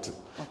sa nete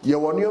ye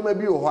wonioma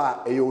bi ho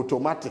a e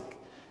automatic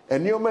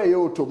enioma e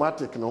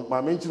automatic no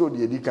ma menchiro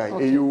de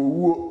edikan e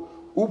owuo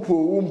upo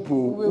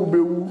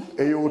ubewu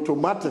e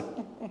automatic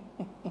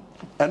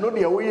eno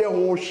de wo ye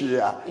ho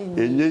hwe a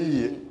enye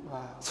yie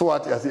so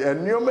what you say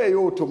enioma e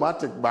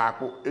automatic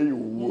baako e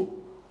owuo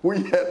wo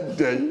ye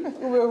den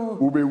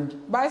ubewu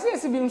ba se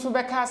esi bi nso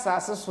be ka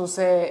asase so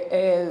se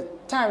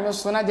time no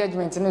so na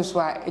judgment no so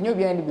a enyo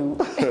bia ni bewu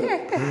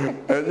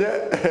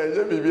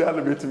enye bibia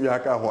no betumi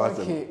aka ho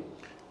asem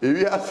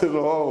ewi ase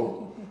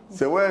no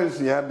se wen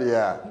sua de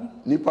a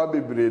nipa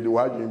bebre de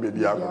wadwen be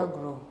di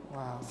agro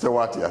se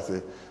what you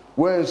say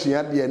wen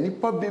sua de a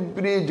nipa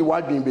bebre de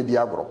wadwen be di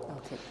agro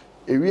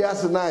ewi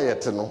ase na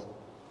ayete no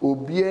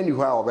obi ani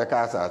ho a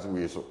obeka asase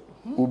we so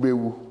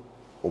ubewu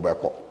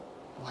obeko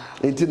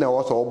enti na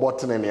wo so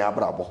obotene ne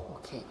abrabo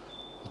okay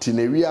enti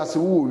na wi ase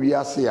wo wi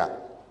ase a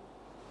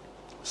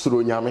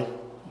suro nyame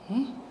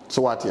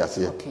so what you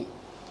say okay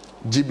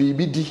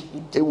gibibi di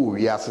e wo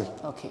wi ase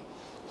okay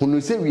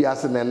hunu se wi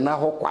ase na na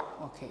hokwa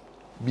okay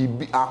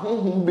bibi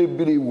ahonhom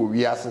bebre wo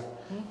wi ase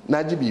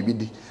na gibibi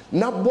di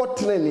na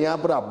botene ne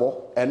abrabo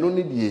eno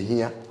ne de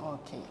ehia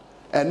okay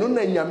eno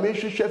na nyame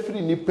hwehwe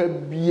firi nipa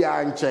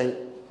bia nchen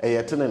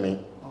eyetene ne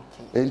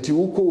okay enti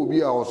wo ko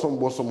obi a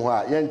osombosom ho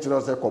a ye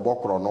nkyere se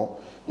kobokro no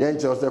ye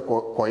nkyere se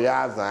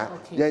koyaza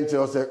ye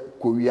nkyere se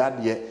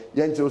kowiade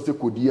ye nkyere se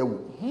kodiawu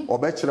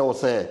obekere wo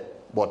se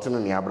botene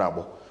ne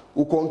abrabo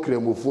wo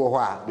konkremofuo ho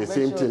a the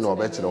same thing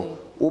obekere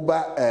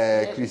uba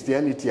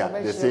Christianity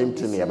the same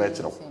thing ya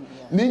betro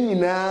ni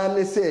nyina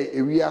ne se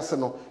ewiase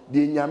no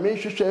de nyame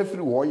hwehwe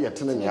afiri wo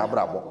yetene ne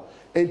abrabo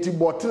enti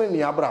botene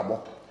ne abrabo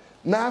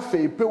na afa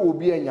pe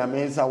obi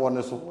anyame nsa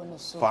wone so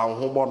fa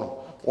ho bo no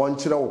won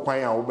kire wo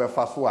kwan a wo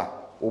befa so a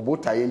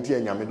obotaye enti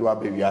anyame do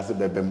abewiase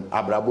bebem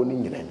abrabo ni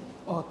nyina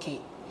okay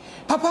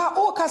Papa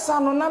o kasa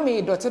no na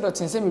me dot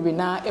nse me be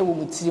na e wo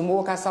mutiri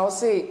mo kasa o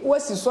say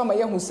wasi so ma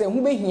yehu say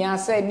hu behia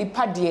say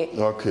nipa de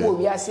wo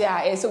wi ase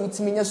a e say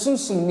wutimi nya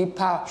sunsun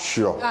nipa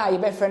ye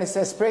be friend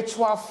say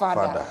spiritual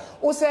father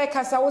o say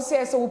kasa o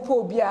say wo pa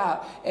obi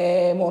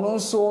a mo no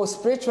so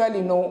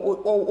spiritually no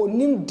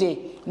onim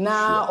de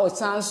na o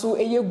sanso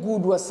eye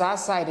good was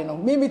side no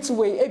me to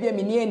way e bia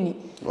me ni ani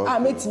a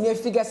metimi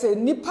figure say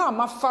nipa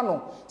mafa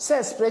no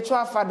say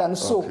spiritual father no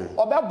so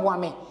obeboa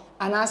me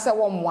anasa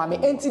wo moame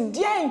enti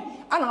dien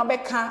ana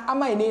obeka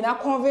ama eni na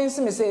convince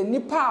me say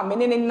nipa me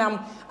ne nam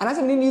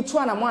anasa me ni tu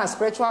ana mo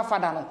spiritual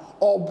father no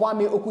oboa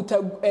me okuta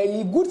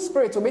good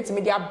spirit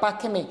obetimi dia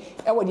back me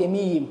e wo de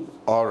me yim.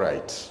 All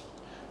right,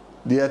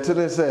 the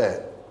atene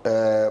say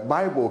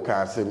Bible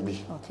ka asem bi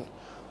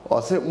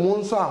o say mo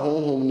nso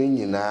ahonhom ni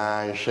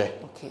nyina hwe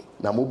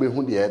na mo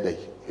behu de edai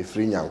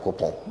efiri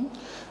nyankopon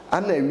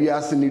ana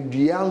wiase ni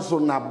dua nso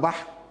na ba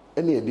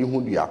ene edi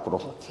hu dua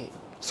kro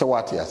so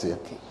what you say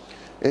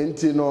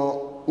enti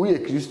no uye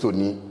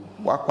kristoni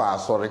wakwa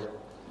asore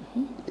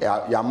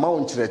ya ma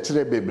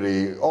onkyerɛkyerɛ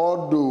bebre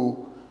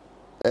although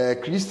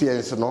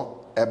Christians no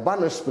eba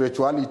no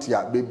spirituality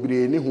a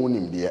bebre ne ho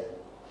nimdeɛ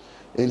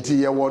enti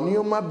ye wɔ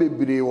nneɛma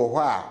bebre wɔ hɔ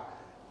a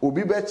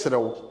obi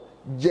bɛkyerɛw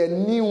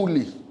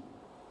genuinely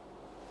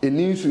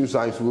eni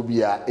sunsanso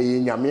bi a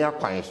nyame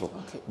akwan so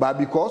but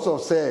because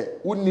of say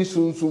wonni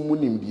sunsun mu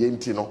nimdeɛ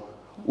enti no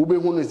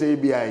wobɛhu no sɛ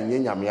bi a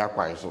nyame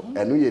akwan so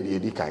ɛno yɛ de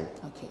edi kan.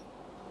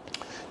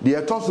 The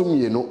etosom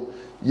ye no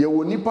ye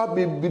wonipa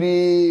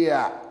bebre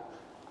a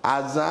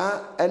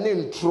aza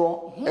ene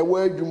ntro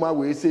ewa adwuma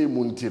we say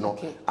mu nti no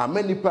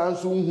amanipa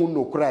nso hu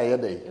no kra ye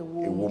dey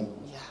ewom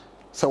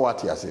se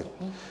what ya say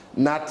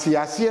na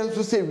tiase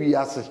nso se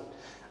wiase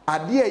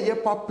ade ye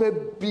papa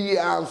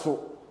bia nso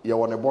ye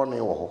wone bone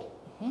wo ho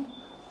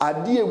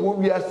ade wo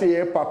wiase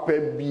ye papa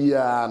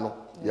bia no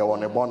ye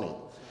wone bone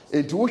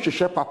enti wo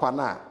hwehwe papa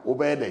na wo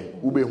be dey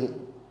wo be hu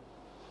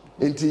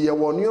enti ye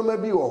wone yoma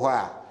bi wo ho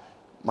a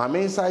my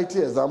main site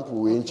example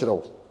we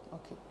nkyerɛw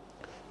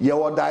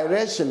your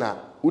direction a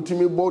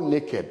utimi bo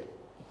naked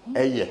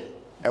ɛwɔ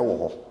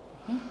hɔ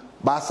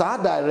ba saa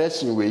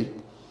direction we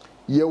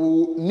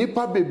yewo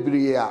nipa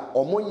bebre a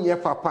ɔmo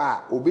nyɛ papa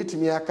a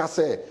obetimi aka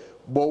sɛ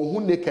bo hu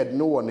naked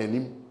no wɔ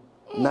nanim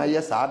na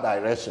yɛ saa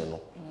direction no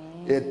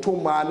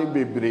etoma ne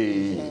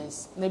bebre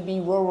yes na bi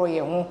woro ye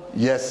ho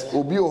yes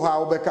obi o ha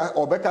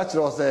obeka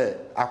kyerɛ sɛ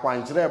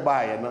akwankyerɛ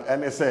baaye no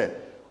ɛne sɛ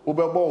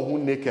ubebo hu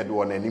naked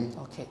wɔ nanim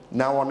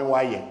na wone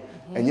waye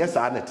enye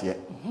saa nete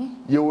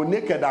ye wo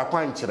naked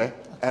akwankyere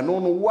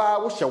eno no wa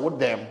wo hye wo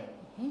dem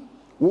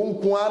wo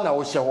nko na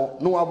wo hye ho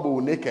no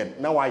wabo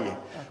naked na waye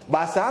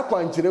ba saa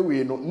akwankyere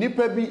we no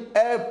nipa bi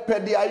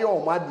pede aye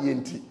o ma de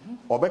enti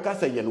obeka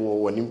sɛ ye no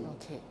wɔ wanim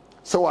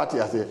so what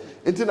you say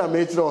enti na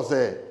me kyerɛ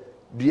sɛ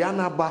dua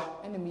na ba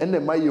ene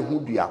ma ye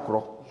hu dua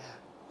kro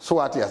so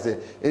what you say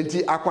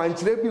enti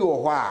akwankyere bi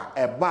wɔ hɔ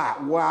a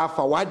ɛba wa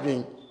fa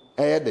wadwen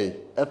de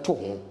eto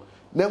ho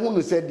na hu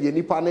no se de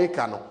nipa na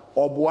eka no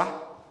oboa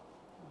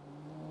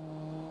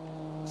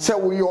se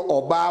wo yo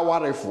oba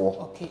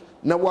warefo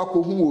na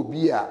wakohu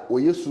obi a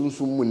oye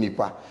sunsun mu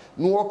nipa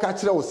na wo ka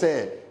kire wo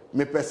se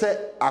mepese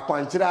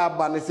akwankyere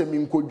aba ne se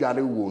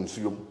minkodware wo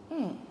nsuom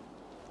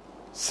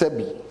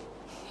sebi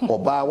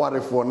oba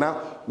warefo na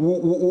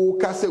wo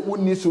ka se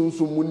woni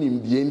sunsun mu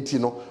nimdie enti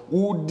no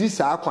wo di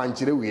sa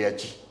akwankyere we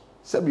achi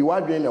sebi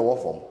wadwen na wo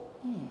fom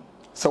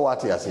se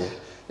wate ase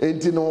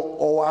enti no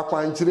o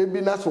akwankyere bi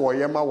na so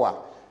oye ma wa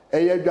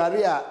eye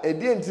dware a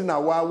edi enti na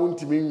wa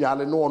wontimi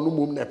nwale no ono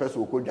mom na pese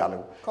okodwale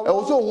e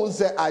wo so hu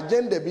se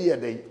agenda bi ye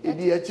dey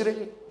edi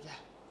akire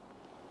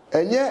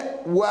enye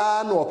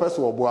wa na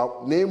opese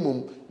oboa na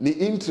emum ni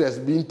interest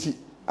bi nti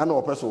ana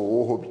opese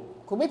wo ho bi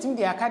ko betimi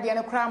de akade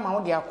ne kra ma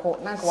wo de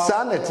akọ na nka wa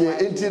sanete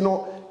enti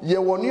no ye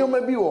woni oma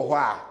bi wo ho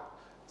a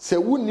se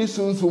wonni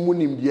sunsun mu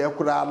nimde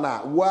kra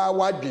na wa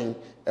wadwen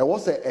e wo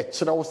se e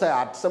kire wo se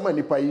atsema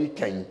nipa yi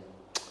kan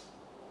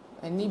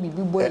ani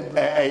bibi boy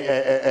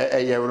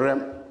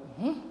yerem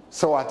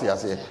so what you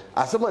say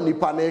asema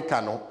nipa na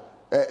eka no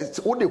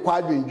wo de kwa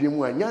adwendwem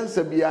mu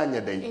anyansa bi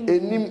anya den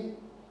enim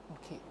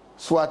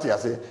so what you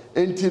say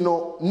enti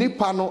no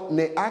nipa no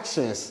ne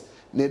actions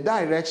ne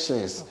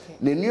directions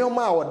ne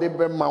nioma a wo de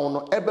be ma wo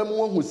no ebe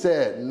mu hu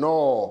say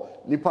no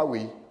nipa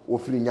we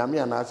ofiri nyame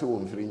anase wo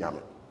mfiri nyame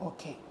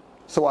okay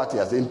so what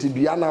you say enti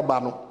dua na ba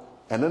no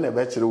ene na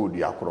be kire wo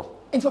dua kro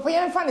enti papa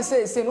yan fa ne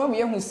say no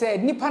me hu say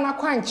nipa na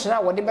kwankyera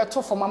wo de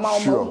beto fo mama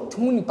wo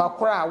hu nipa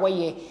kora a wo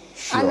ye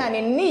ana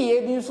ne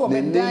ye bi nso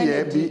be dan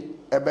ye bi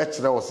ebe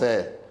kire wo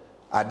say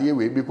ade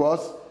we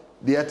because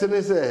the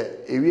etene say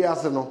ewi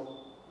ase no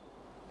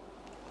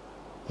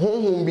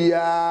honhom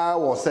bia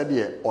wo se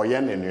de oye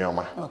ne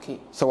nuoma okay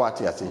so what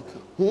you say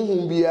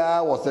honhom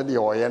bia wo se de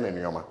oye ne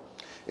nuoma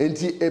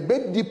enti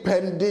ebe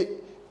depend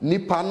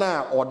nipa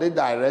na o de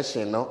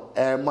direction no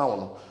e ma wo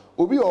no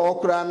obi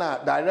okra na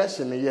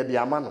direction ye de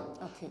ama no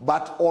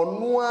but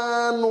ono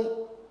anu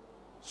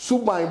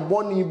suban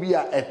boni bi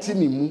a eti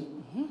ni mu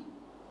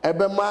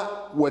ebema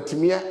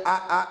watimi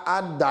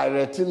a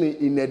directing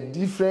in a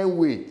different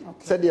way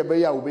said the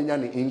beya obenya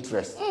ni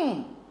interest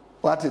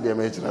what the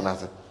mention na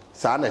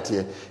sa na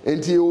tie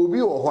enti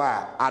obi wo ho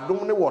a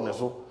adom ne wo ne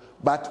so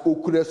but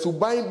okura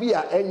suban bi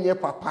a enye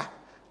papa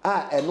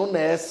a eno na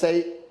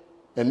esei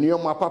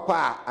enioma papa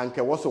a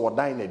anke wo so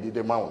wodan na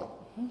dide ma wo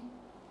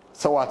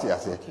so what you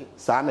say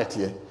sa na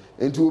tie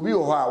enti obi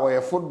wo ho a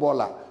wo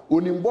footballer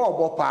onim ball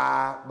bo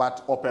pa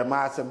but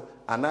opema asem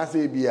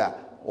anase bi a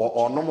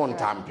onom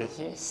ntampe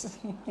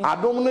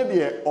adom ne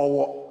de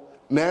owo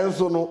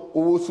nanso no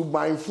owo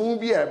suban fun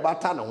bi e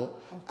bata ne ho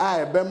a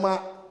ebema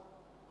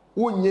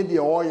wonye de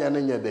oye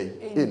ne nye dai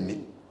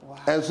enni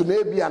enso na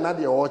ebia na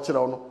de o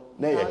kire no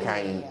na ye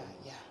kan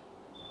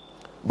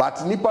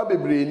but nipa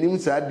bebre nim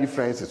sa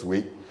differences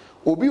we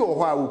obi wo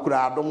ho a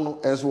wukura adom no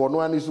enso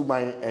wono ani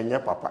suban enye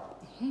papa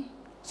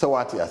so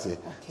what you say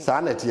sa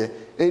na tie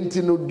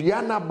enti no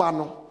dua na ba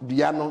no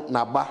dua no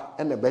na ba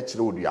ene be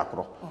kire odua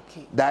kro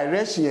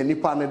direction ya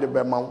nipa ne de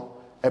be ma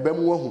ebe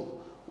mu ahu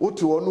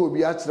otu wono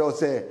obi a kire o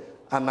say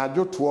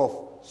anajo 12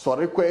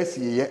 sori kwa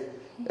asiye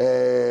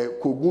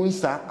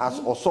kogunsa as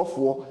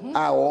osofo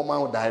a o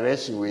ma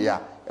direction we ya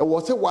e wo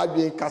se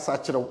wadwen kasa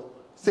kire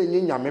se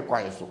nye nyame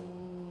kwan so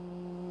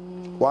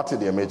what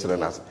the me kire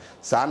na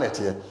sa na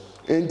tie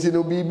enti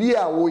no bibi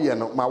a wo ye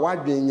no ma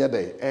wadwen nye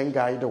dey en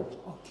guide wo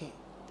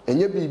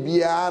enye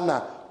bibia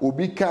na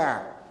obi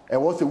ka e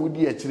wo se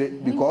wudi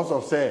akire because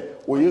of say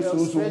o yesu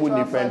nso mu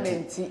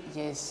nifenti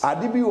yes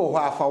ade bi wo ho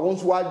afa wo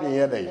nso wadwen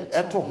ye dey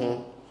eto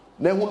ho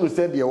na hu no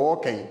se de wo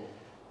kan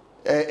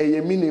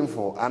eye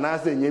meaningful and I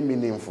say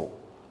meaningful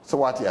so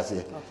what you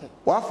say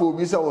wa for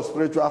obi say o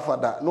spiritual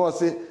father no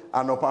say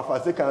anopa fa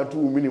se kan tu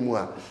minimum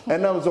a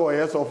enam so o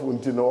yes of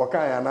unti no o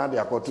kan ya na de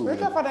akoto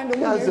spiritual father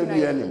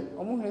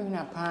ndo mu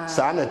na pa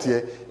sa na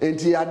tie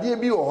enti ade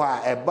bi wo ho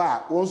a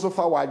eba wo nso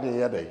fa wadwen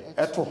ye dey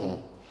eto ho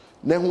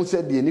na hu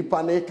se de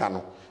nipa na eka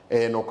no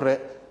nokre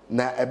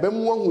na ebe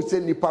mu hu se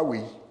nipa we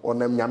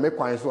onam nyame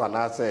kwan so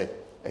ana say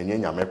enye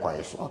nyame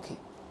kwan so okay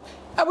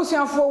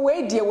abusuafo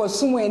we die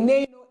wasum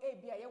ene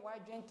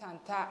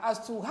tanta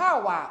as to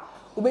how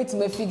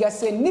ubetime figure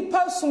say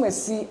nipa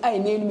sumasi ai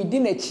na enumi di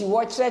na chi wo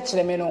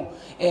kire me no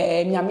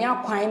nyame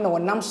akwan na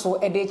wonam so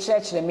e de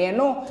kire me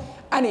no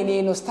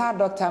anene no star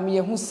doctor me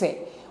hu se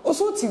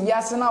oso ti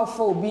wiase na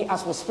ofo obi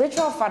as a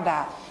spiritual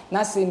father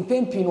na se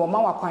mpempi no ma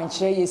wakwan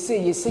kire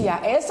yese ya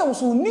ese wo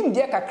so nim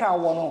de kakra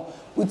wo no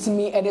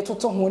utimi e de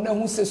toto ho na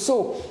hu se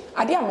so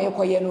ade a me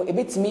koye no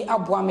ebetimi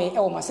aboa me e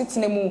wo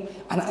masetena mu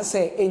ana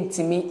se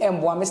entimi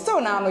emboa me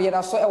still na no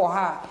yeda so e wo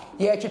ha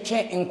ye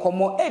twetwe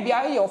nkomo e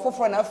bia ye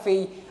ofoforo na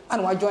afei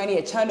ana wa join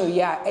ye channel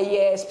ya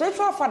ye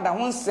spiritual father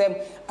ho nsem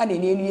ana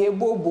ne enu ye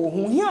bobo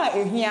hu hia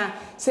ehia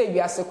se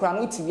wiase kura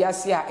no ti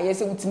wiase a ye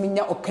se utimi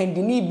nya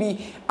okandini bi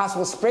as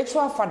a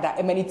spiritual father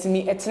e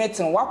manitimi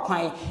eteneten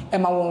wakwan e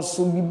ma won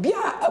so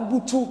bibia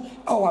abutu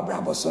o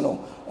abrabo so no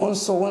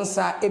onso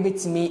wonsa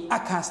ebetimi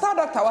aka star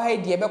doctor wa ha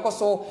die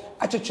bekoso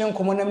atwetwe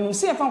nkomo na mnim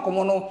se fa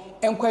nkomo no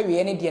enkwa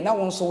wie ne die na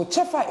wonso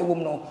chefa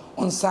ewom no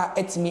onsa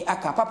etimi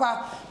aka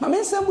papa ma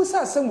mensam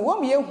busa asem wo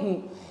me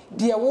yehu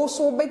die wo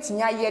so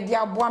betinya ye de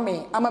aboa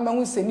me ama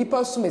mahu se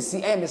nipa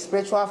sumasi I am a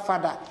spiritual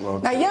father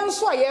na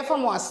yenso a ye fa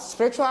mo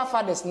spiritual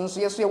fathers no so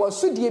ye so ye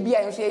wasudie bi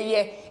a yenso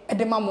ye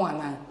de ma mo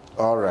ana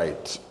all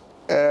right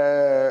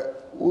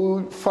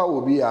we fa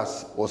obi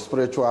as o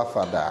spiritual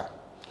father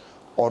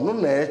ono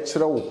na e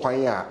kire wo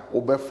kwan a wo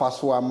be fa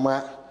so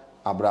ama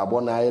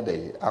abrabo na aye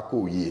dey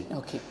akoyie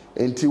okay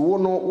enti wo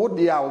no wo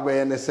de a wo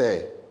be ne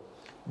se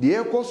de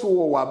ekoso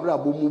wo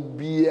abrabo mu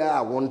bia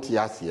a wonte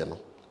ase no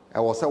e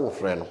wo se wo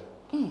frɛ no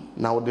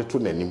na wo de to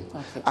nanim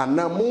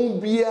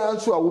anamo bia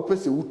so a wo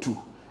pese wutu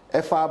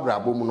e fa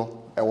abrabo mu no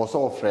e wo se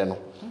wo frɛ no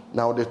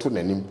na wo de to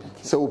nanim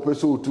se wo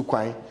pese wutu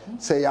kwan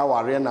se ya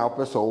ware na wo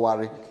pese wo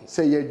ware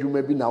se ya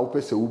adwuma bi na wo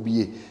pese wo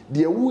bie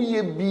de wo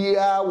ye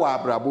bia wa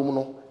abrabo mu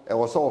no e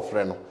wo se wo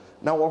frɛ no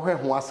na wo hwe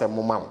ho asem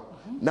ma wo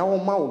na wo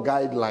ma wo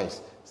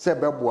guidelines se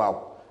beboa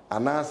wo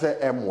ana se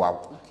emwa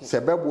se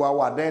beboa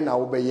wo adan na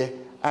wo beye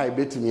a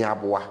betimi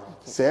aboa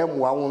se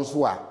emwa wo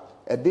nso a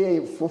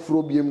ede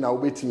foforo biem na wo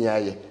betimi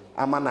aye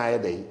ama na aye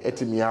dey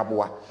etimi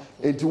aboa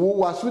enti wo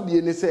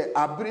wasodie ni se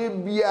abre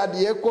bia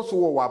de ekoso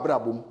wo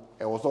wabrabom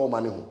e wo so wo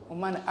mane ho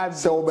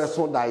se wo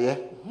beso daye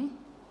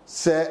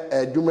se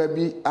adwuma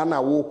bi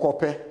ana wo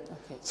kope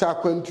se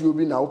akwantuo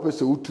bi na wo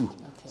pese wutu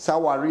se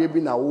aware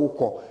bi na wo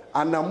kɔ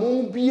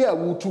anamo bi a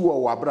wutu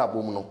wo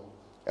wabrabom no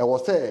e wo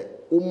se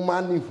wo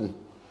mane hu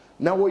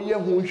na wo ye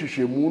ho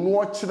hwehwemu no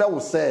wo kire wo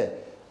se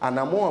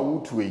anamo a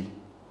wutu yi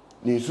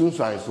ni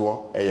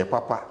sunsuanso eye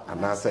papa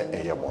anase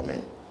eye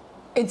bone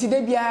enti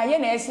de bia ye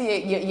na ese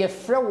ye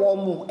frɛ wo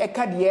mu e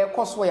ka de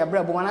ekoso ya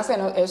brabo anase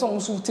no e so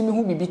musu timi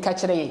hu bibi ka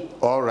kire ye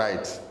all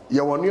right ye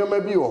wonioma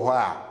bi wo ho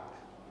a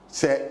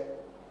se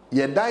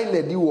ye dan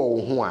na di wo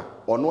ho a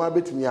ono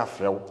abetumi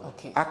afrɛ wo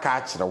aka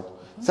a kire wo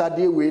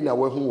sade we na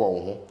wo hu wo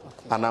ho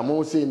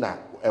anamo se na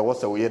e wo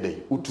se wo ye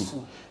de utu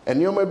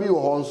enioma bi wo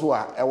ho nso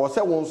a e wo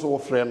se wo nso wo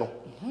frɛ no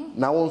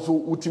na wo nso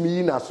utimi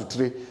yi na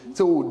sutire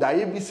se wo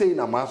daye bi sei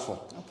na maso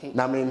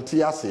na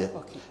mente ase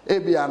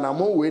ebia na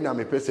mo we na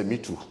me pese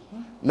mitu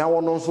na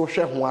wono nso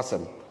hwe ho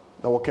asem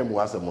na woka mu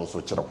asem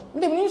nso kyerɛ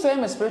ndem ni so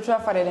am spiritual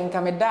father den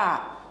ka me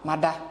da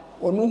mada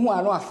onu hu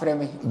ano afrɛ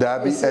me da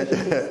bi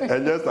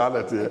just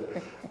alert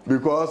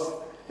because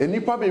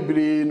enipa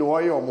bebre no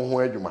oye omo ho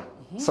adwuma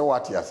so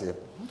what ase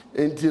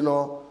enti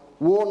no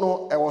wo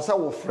no e wo se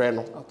wo frɛ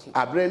no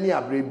abre ni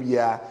abre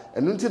bia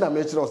enu nti na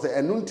me kyerɛ wo se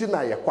enu nti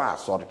na ye kwa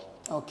asɔre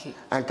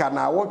anka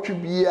na wotwe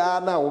bia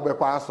na wo be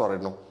kwa asɔre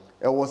no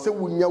e wo se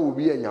wunya wo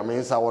bia nyame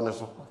nsa wo ne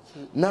so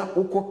na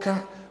ukoka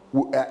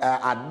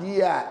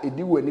ade a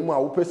edi wani mu a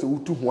wo pese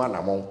wutu ho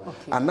anamon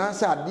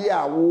anansa ade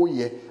a wo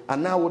ye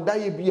ana wo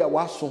daye bia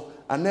waso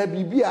ana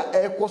bibia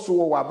ekoso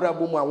wo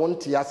abrabo mu a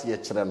wonte ase ye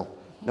kyerɛ no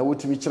na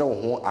wotumi kyerɛ wo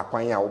ho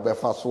akwan a wo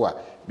befa so a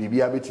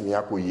bibia betumi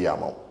akoyi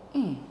amawo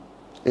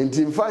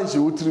enti mfa nche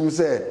wutirim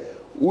sɛ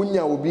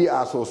wonya obi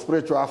aso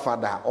spiritual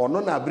father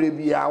ono na bre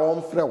bia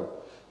won frɛ wo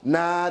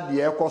na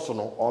de ekoso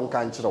no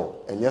onka nkyerɛ wo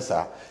enye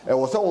saa e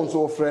wo sɛ won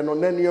so frɛ no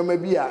na nneoma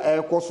bi a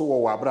ekoso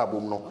wo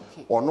abrabom no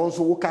ono nso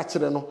wo ka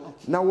kyerɛ no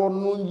na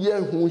wono ye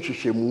hu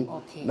hwehwɛmu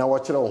na wo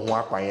kyerɛ wo ho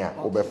akwan a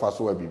wo befa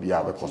so a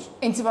bibia bekoso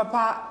enti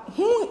papa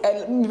hu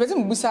me pese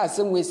mbusa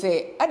asem we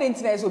sɛ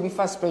adenti na yɛ sɛ obi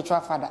fa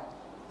spiritual father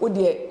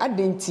Odie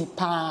adenti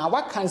pa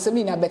waka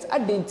nsɛm na bet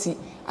adenti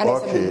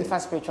anasɛm fa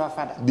spiritual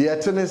father de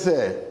etene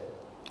sɛ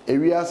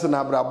ewiase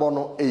na brabɔ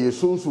no eye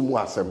sunsumu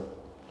asɛm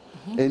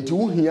enti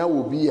wo hia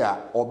wo bi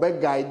a obe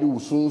guide wo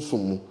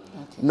sunsumu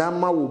na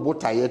ma wo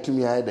botaye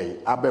tumi ayedai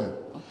abem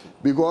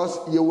because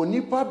ye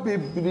woni pa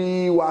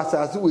bebri wa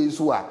asase we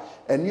so a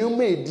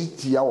enioma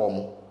editia wo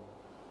mo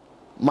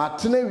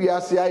matene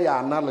wiase aya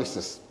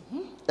analysis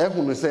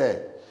ehunu sɛ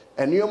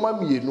enioma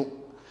mienu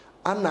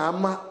ana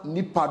ama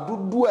nipa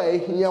dudu a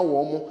ehia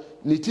wo mo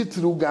ni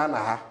titiru Ghana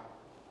ha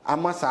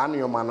ama saa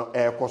enioma no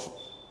ekoso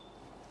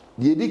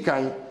de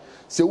edikan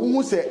se wo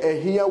hu se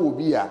ehia wo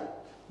bi a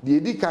de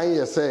edikan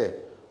ye se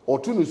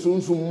otu no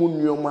sunsun mu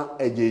enioma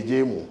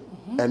ejeje mu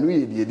enu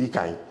ye de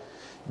edikan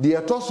de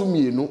etoso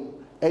mienu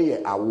eye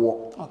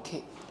awo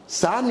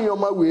saa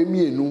enioma we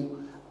mienu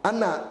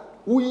ana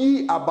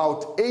uyi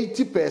about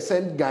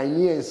 80%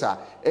 Ghanaians a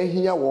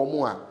ehia wo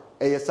mo a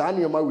eye saa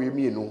enioma we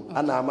mienu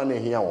ana ama na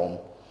ehia wo mo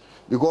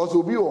because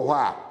obi wo ho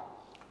a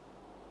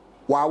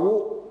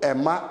wawo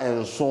ema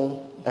enson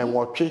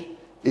enwotwe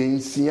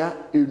ensia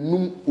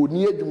enum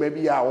oni adwuma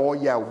bi a wo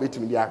ya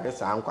obetimi di ahwe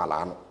saa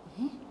nkwala no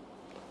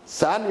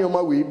saa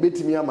nioma we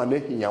betimi ama na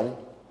hiyawo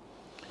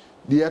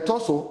de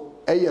etoso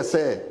eye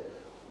se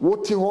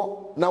wote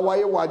ho na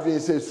waye wadwen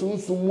se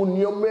sunsumu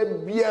nioma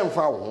bia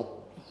mfa wo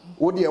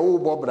wo de wo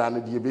bobra no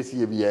de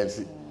besie bia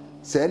nsi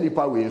saa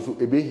nipa we nso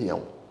ebe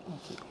hiyawo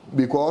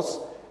because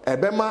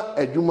ebema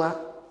adwuma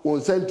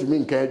onsentumi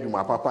nka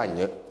adwuma papa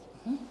nye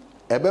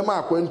ebema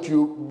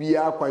akwantuo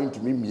bia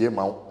akwantumi mie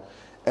mawo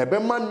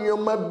ebema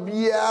nioma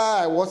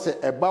bia wo se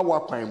eba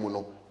wakwan mu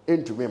no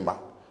entumi mba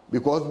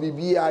because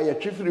bibia ye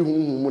twefiri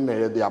hunhum na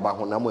ye de aba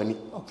honam ani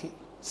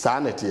saa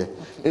nete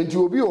enti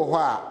obi wo ho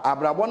a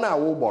abrabo na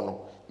wo bo no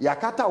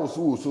yakata wo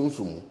so wo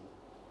sunsumu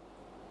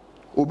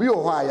obi wo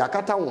ho a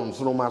yakata wo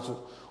nsoroma so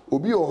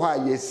obi wo ho a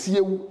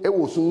yesiewu e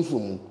wo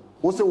sunsumu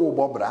wo se wo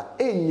bobra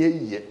enye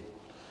yiye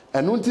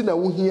enu nti na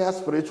wo hia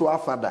spiritual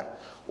father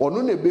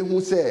ono na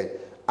behu se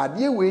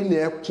ade we na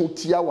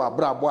ekotia wa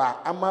abrabo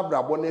a ama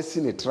abrabo na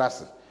si ne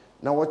trase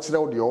na wo kire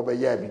wo de wo be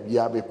ya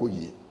bibia be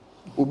koyie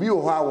obi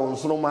wo ho a wo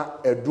nsoroma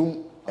edum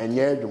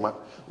enye adwuma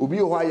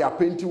obi wo ho a ya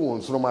penti wo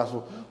nsoroma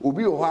so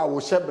obi wo ho a wo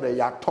hyebre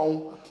ya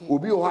ton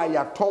obi wo ho a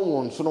ya ton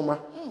wo nsoroma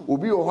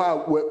obi wo ho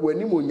a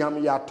wanim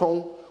onyam ya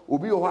ton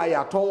obi wo ho a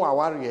ya ton wa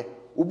ware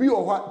obi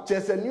wo ho a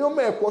chese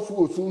nioma ekoso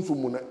wo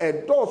sunsumu no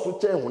edoso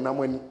che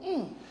honam ani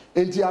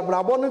enti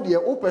abrabo no de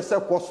wo pese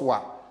koso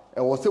a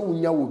wo se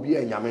wunya wo bi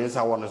anyame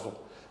nsa wo ne so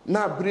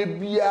na bre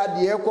bia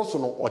de ekoso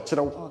no o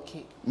kirew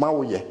ma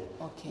wo ye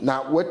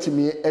na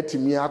watimi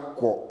atimi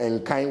akọ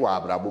enkan wa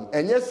abrabom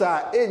enye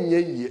saa enye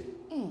yie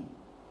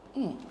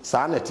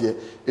saa nete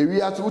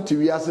ewiase wuti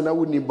wiase na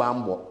woni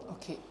bambo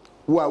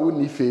wo a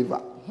woni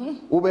favor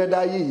wo be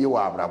da yie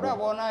wa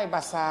abrabom na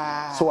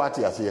ibasa so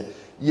ati ase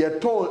ye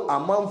to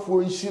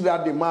amanfo nhira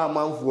de ma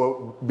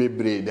amanfo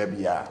bebre da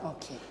bia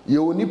ye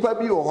onipa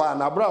bi wo ho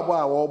na abrabo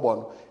a wo bo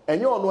no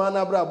enye ono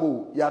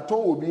anabrabo ya to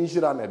obi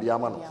nhira na de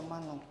ama no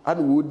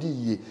ade wo di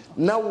yie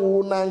na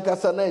wo na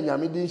nkasa na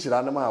nyame di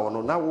nhira na ma wo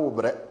no na wo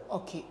bre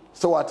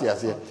so what you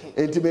say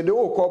enti me de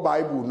wo ko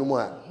bible no mu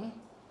a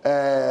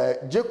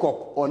Jacob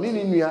oni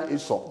ni nua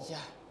Esau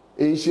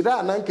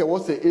nhira na nke wo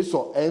se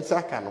Esau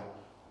ensaka no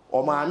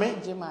o maame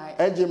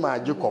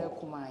ejema Jacob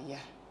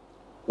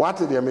what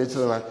the me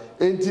chira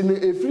enti no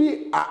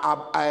efiri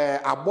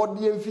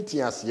abode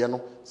mfiti ase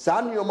no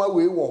saa nioma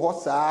we wo ho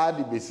saa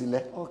de besi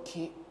ne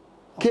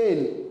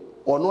Cain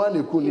ono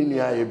aneku ni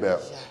nua Abel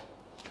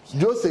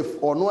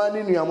Joseph ono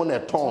ani nua mo na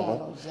ton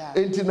no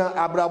enti na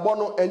abrabo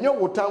no enye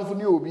wotamfo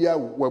ni obi a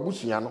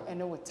wabusua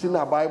no ti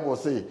na bible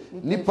say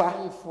nipa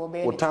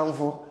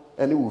wotamfo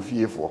ene wo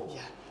fiefo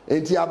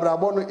enti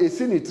abrabo no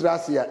esi ni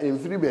trase a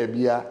emfiri ba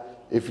bia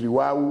efiri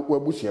wa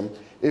wabusuam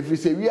efiri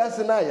se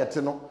wiase na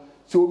ayete no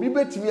so obi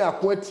betimi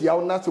ako atia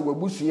wo na se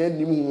wabusua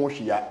nim ho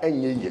hwea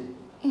enye ye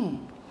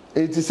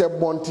enti se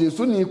bontin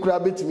so ni kura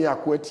betimi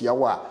ako atia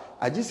wo a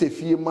agi se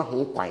fie ma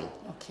ho kwan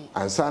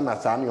ansa na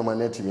saa ne ma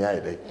na timi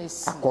ayede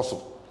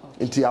akoso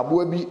enti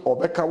aboa bi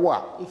obeka wo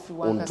a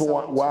onto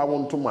wa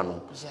wonto ma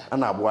no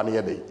ana aboa ne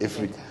yede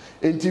efri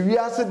enti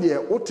wiase de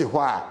wote ho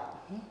a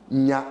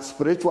nya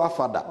spiritual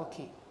father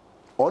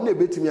ono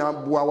ebetimi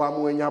aboa wa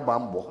mo anya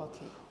bambo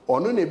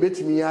ono na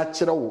ebetimi ya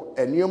kire wo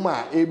enioma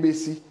a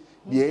ebesi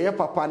de ye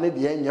papa ne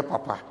de enye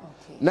papa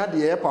na de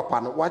ye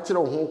papa no wa kire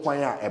wo ho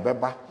kwan a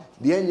ebeba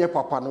de enye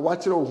papa no wa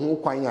kire wo ho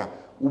kwan a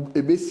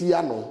ebesi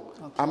ano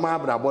ama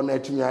abrabo na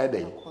atumi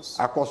ayede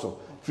akoso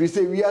free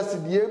say wiase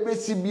de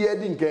ebesi bia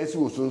di nkan si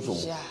osonsom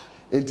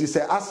enti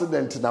say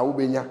accident na wo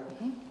benya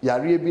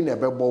yare bi na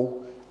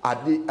ebebo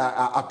ade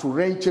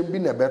atorenche bi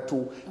na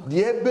beto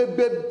de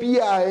ebebe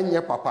bia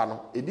enye papa no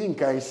edi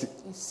nkan si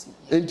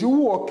enti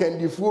wo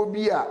kandifuo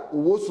bi a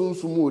wo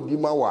sonsum odi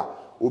mawa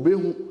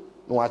obehu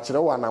no akire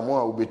wa na mo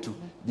a obetu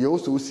de wo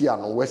so si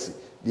ano wasi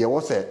de wo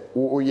se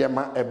wo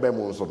yema ebe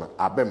mu nso na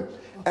abem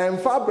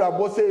emfa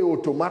brabo say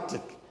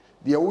automatic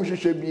de wo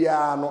hwehwe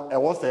bia no e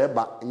wo se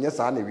eba nye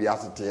saa na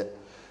wiase te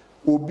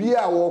obi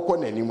a wo kɔ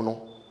nanim no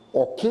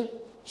ɔko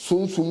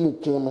sonsum mu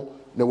ko no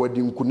na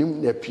wadi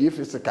nkunim na pie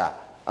physical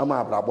ama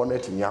abrabo na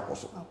timi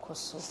akoso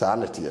saa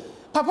na te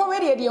papa we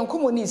de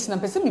enkomonis na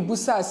pese mi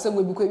busa asem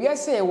we bikwa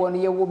wiase ye won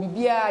ye wo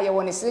bibia ye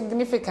won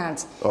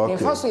significant en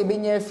fa so e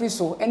benya free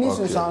so eni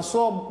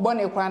sunsanso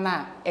bone kwa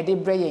na e de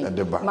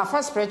breyen ma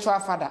fa spiritual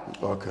father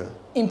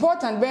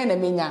important ben na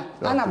menya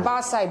ana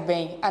ba side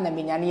ben ana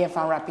menya ne ye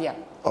fan rapia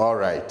all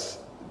right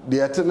the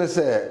etene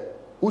say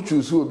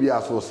uchu so obi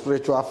aso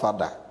spiritual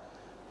father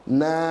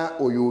na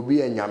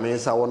oyobi anyame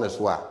nsa won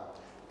so a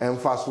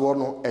emfa so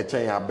no e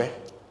chen abe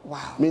wow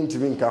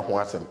mintimi nka ho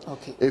asem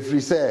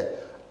efri say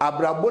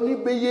abrabo ni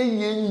beye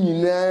ye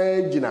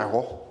nyina gina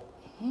ho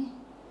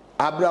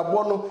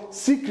abrabo no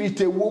secret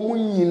wo mu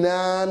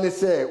nyina ne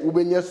say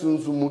ubenya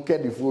sunsumu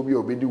kedifo bi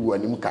obedi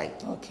wanim kan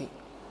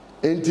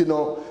enti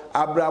no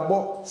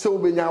abrabo se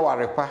ubenya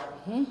warepa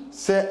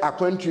se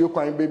akwantuye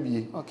kwan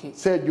bebie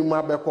se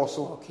adwuma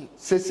bekoso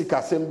se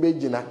sikasem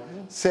begina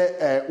se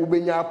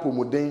ubenya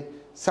apomuden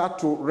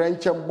sato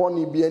renche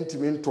boni bi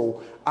entimi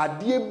nto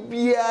ade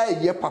bia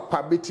ye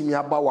papa betimi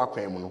aba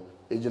wakwan mu no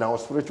ejina ho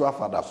spiritual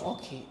father so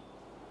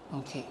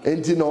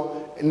enti no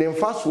ne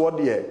mfaso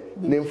de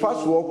ne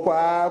mfaso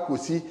kwa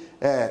kosi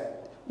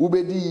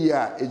ubedi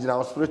ya ejina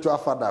ho spiritual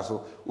father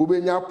so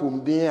ubenya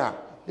apomden a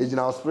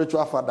ejina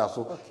spiritual father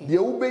so de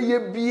ubeye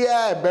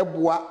bia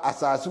ebeboa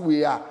asase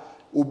we a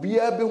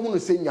obia behunu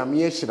se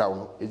nyame ehira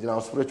wo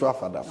ejina spiritual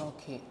father so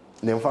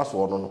ne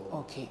mfaso no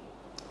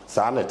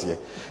saa nete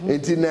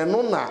enti ne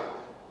no na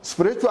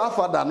spiritual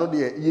father no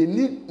de ye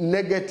need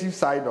negative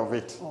side of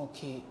it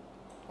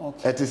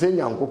eti se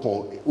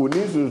nyankopon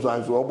oni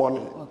zunzanzo obon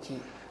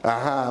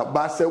aha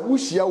ba se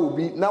wuhia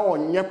obi na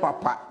wonye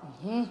papa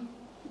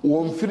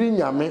won firi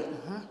nyame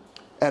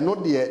eno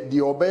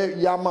de obe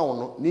yama wo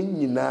no ni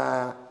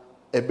nyina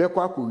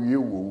ebekwa kowie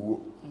wowo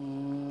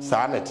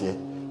saa nete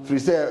firi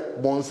se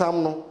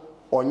bonsam no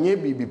onye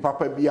bibi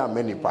papa bi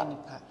amenipa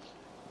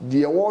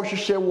de wo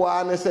hwehwe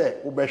wa ne se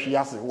wobehwe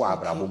ase wo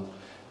abrabom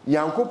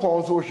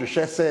nyankopon so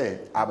hwehwe se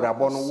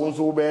abrabo no wo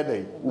so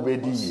obede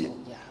obedi yie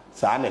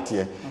saa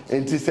nete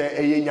enti se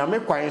eye nyame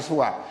kwan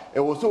so a e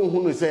wo so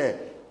hunu se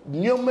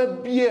nyoma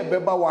bie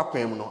beba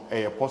wakwan no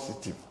eye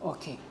positive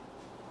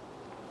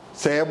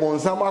se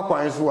bonsam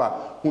akwan so a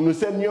hunu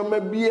se nyoma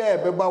bie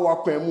beba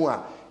wakwan mu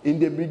a in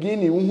the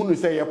beginning hunu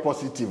se ye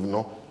positive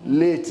no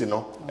late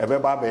no e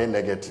beba be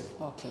negative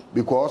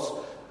because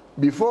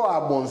before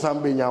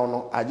abonsam benya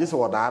no agise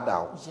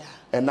wodada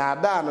and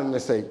ada no ne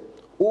say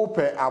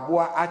ope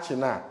aboa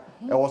achina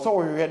e wo so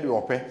wo hwehwe de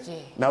ope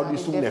na wo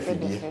sum na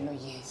fidie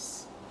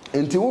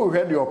enti wo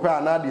hwehwe de ope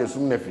ana de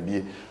sum na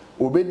fidie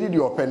obedi de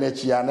ope na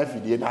chia na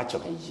fidie na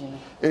achino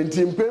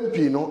enti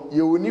mpempi no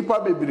ye onipa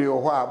bebre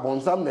ho a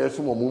bonsam na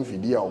esum mo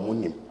fidie a mo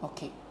nim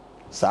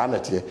saa na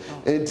te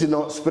enti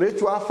no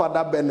spiritual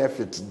father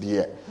benefit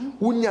there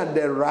unya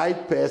the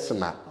right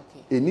person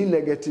any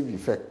negative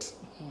effect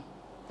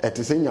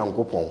eti se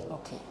nyankopon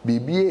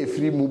bibie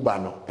efiri mu ba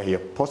no eye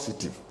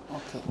positive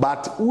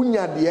but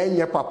unya de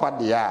enye papa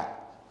de a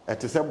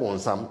eti se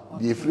bonsam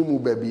de efiri mu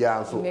ba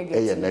bia so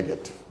eye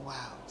negative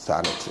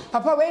sanity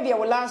papa we dey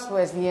last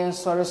words the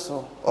sorry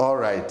so all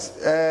right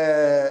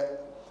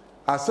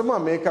asema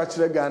meka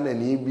kire Ghana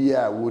ni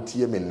bia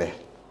wotie me ne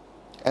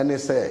ene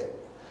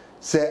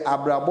se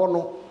abrabo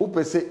no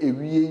upese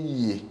ewie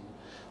yie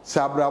se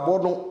abrabo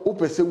no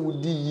upese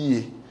wudi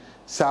yie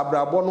se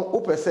abrabo no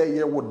upese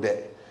ye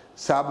wode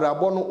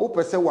sabrabo no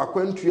opese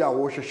wakwantu a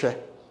wo hwehwe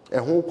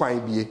eho kwan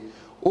bie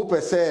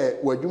opese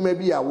wadwuma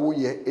bi a wo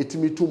ye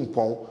etimi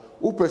tumpon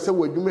opese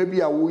wadwuma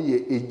bi a wo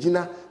ye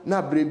ejina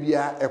na bre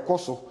bia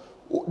ekoso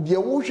de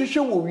wo hwehwe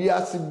wo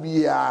wiase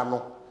bia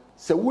no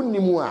se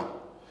wonimu a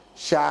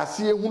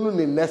hyase ehunu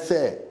ne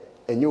nese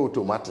enye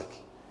automatic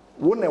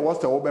wo na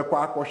wo be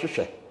kwa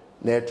akɔhwehwe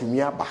na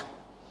etumi aba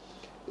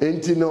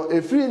enti no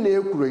efiri na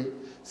ekuroi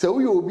se wo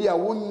ye obi a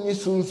wonni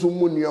sunsum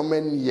mu nioma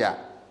ni a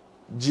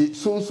gi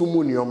sunsum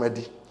mu nioma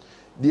di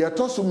de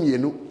etoso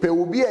mienu pe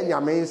obi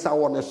anyame nsa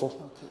wo ne so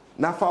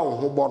na fa wo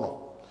ho bɔ no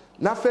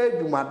na fa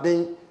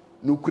adwumaden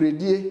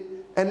nukuredie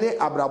ene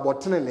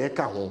abrabotene ne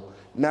ka ho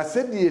na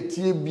se de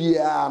etie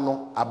bia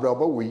no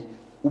abraba wei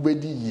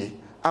ubedi yie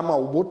ama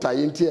ubota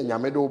yenti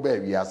anyame de wo ba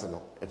wiase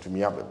no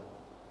etumi abem.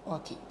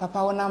 Okay,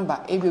 Papa, what number?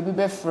 If you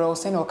be fro,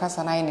 send or cast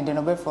an eye in the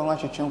novel for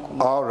what you chunk.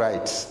 All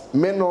right.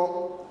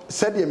 Meno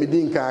said ye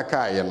midin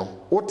ka ye no.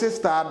 What is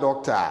star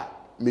doctor?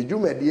 Me ju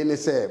me die ne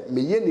say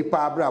me ye nipa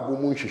abra bo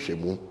mu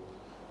hwehwemu.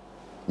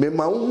 Me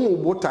ma hu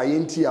bota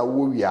yenti a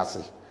wo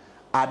wiase.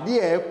 Ade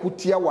e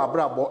kutia wa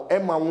abra bo e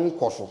ma wo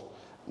nkoso.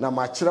 Na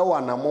ma kire wa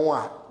namon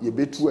a ye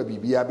betu a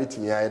bibia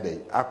betimi aye dai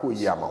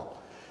akoyi ama.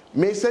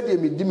 Me said ye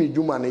midi me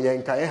dwuma ne ye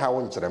nka ye ha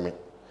wo nkire me.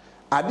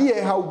 Ade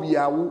e ha wo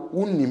bia wo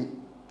unim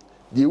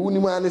de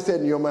wunim ane se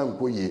nioma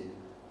nkoye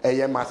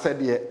eye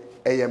masede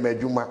eye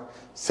madwuma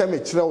se me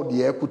kire wo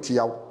de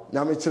akutia wo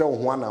na me kire wo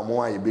ho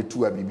anamo a ye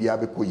betu a bibia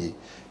bekoye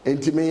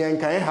enti me yen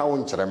kan ha wo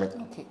nkire me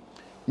okay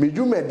me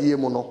dwuma die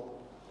mu no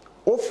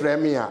o frɛ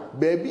me a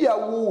baabi a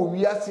wo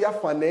wiase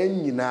afa na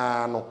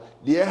nyina no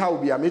de ha wo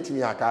bia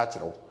metimi aka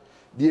akire wo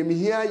de me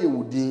hia ye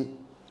wudin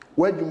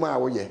wadwuma a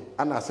wo ye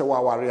ana se wa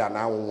ware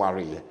ana wo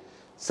ware ye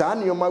saa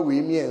nioma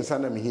we mi ensa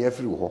na me hia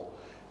firi ho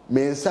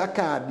mensa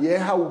ka de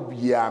ha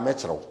ubia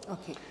mekero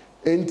okay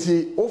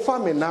enti ofa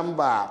me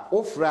number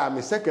ofra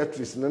me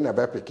secretaries no na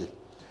be peke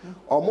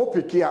omo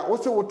peke a o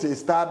se wo te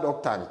star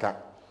doctor nka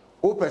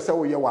o pese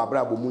wo ye wa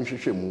brabo mu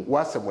nhwehwemu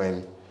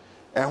wasem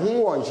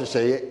ɛho wɔ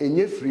nhyehyɛe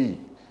enye free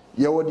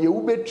ye wo de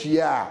wo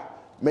betua a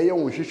meye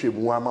wo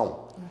nhwehwemu ama wo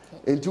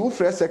enti wo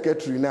frɛ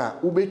secretary na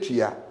wo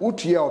betua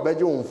utua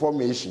obegye wo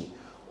information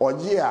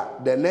oje a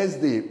the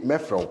next day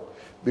mefro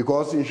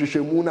because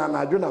nhwehwemu na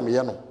anadwo na me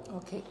ye no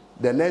okay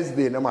the next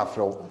day na ma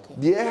frɛ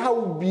de ha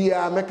wo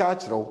bia meka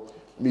kyerɛ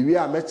me wi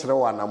a mekyerɛ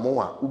wa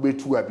namo a wo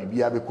betu a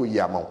bibia bekoyi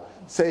ama wo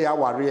sɛ ya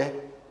ware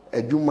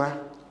adwuma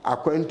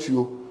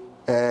akwantuo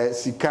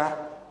sika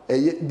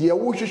de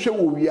wo hwehwɛ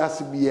wo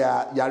wiase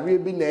bia yare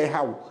bi na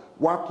ha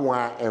wako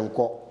a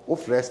enko wo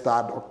frɛ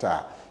star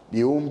doctor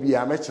de o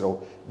bia mekyerɛ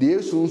de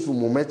esunsu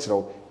mu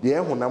mekyerɛ de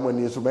ehonam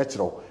ani so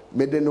mekyerɛ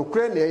me de no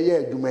kra na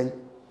ɛyɛ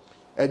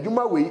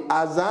adwuma wei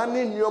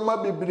azane nyoma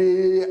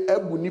bebre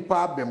abu nipa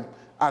abem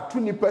atu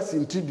nipa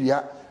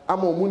sintidua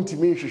ama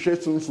omuntimi hwehwɛ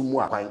sunsu mu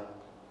akwan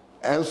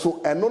enso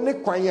eno ne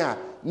kwan a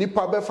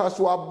nipa befa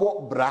so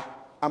abɔ bra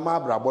ama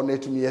abrabɔ na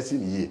etumi yesi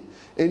niye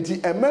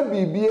enti ema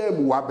bibia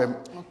mu wabem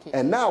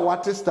ena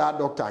wate star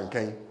doctor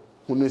nkan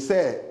hunu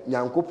sɛ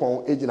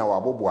nyankopɔn egina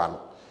waboboa no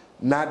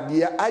na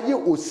de aye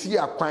osi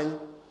akwan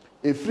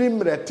efiri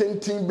mre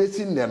tenten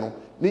besi nne no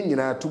ne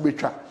nyina to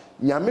betwa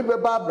nyame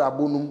beba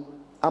abrabɔ num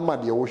ama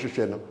de wo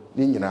hwehwɛ no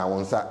ne nyina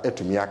wonsa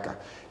etumi aka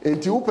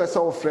enti wo pese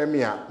wo frɛ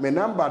me a me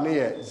number no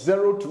yɛ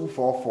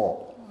 0244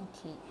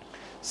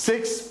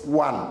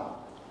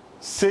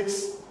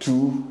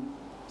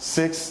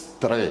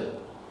 616263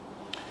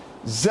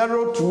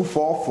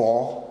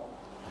 0244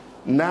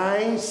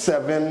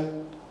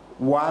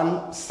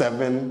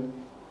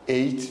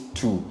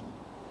 971782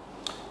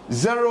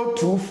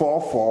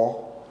 0244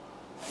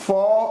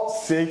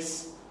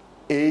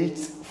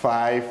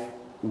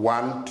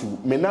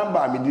 468512 me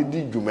number me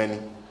didi dwumani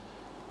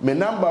me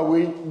number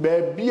we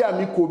be a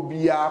mi ko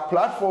bia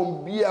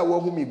platform bia wo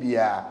hu mi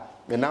bia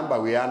me number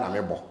we na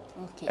me bo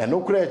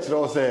eno kura kire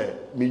o se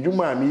me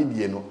dwuma mi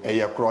die no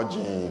eye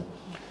krogin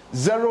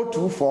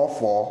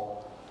 0244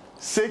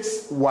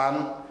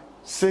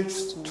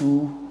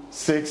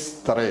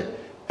 616263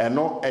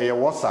 eno eye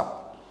WhatsApp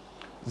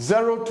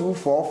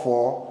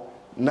 0244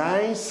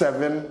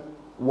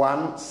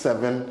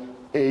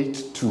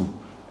 971782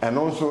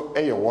 eno so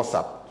eye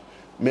WhatsApp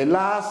me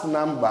last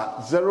number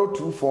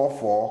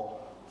 0244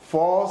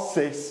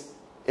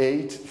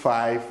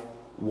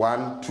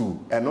 468512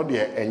 eno de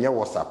enye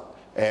WhatsApp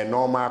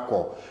normal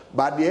call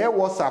but the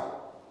WhatsApp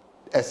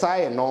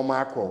esai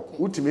normal call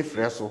utimi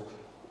frɛ so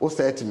o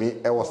set me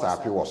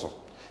WhatsApp wo so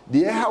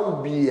de ha wo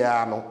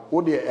bia no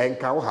wo de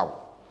enka wo ha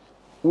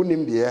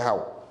wonim de ha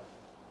wo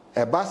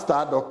eba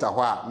star doctor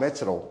ho a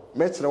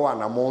mekyerɛ wo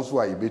anamon so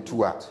a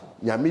yebetu a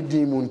nyame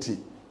din mu nti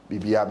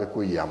bibia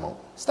bekoyi ama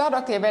star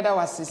doctor ebeda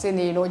wasese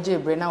ne no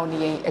jebre na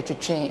oni yen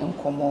etwetwe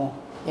nkomo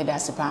yeda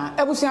sipa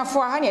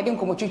ebusuafo ha ne yede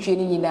nkomo twetwe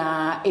ni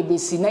nyina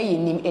ebesi na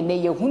yenim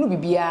ene ye hunu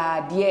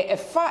bibia de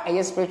efa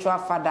eye spiritual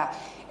father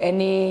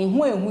ene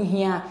hu ehu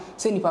hia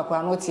se nipa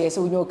kwa no tie se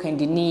onyo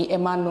kandini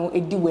ema no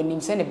edi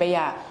wanim se ne be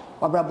ya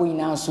wabrabo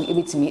nyina so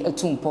ebetimi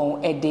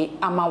atumpon ede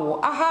amawo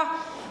aha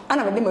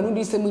ana me de manu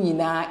di semu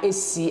nyina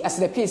esi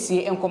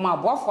asedapiesie enkoma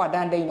aboafo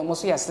adanda yi no mo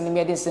so yasene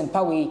me de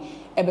sempawe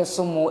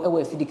ebesomo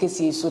ewe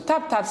afidikesi so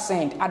tap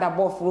send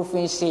adabo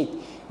roofing sheet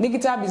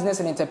digital business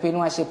and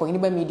entrepreneurship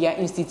Oheneba Media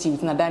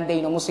Institute na danda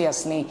yi no mo so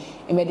yasene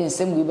me de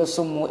nsemu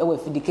ebesomo ewe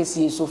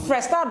afidikesi so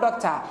 1Yr-Star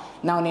doctor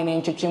na one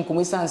ne ntwetwe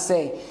nkomo san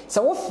say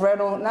so wo frɛ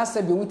no na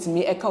sɛ bi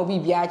wutimi eka obi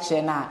bia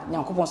akyɛ na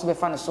nyankopɔn so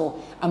befa no so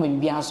ama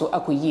bibia so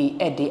akoyi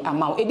ede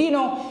ama edi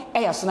no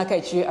eya so na ka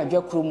akyire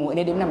adwakro mu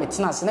ene de na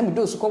metena se na me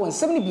do so ko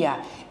nsɛm ne bia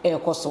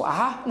ekoso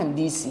aha na me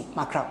disi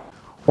makra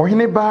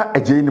Oheneba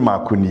Ejeni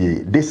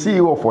Makunie, the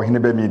CEO of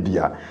Oheneba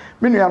Media.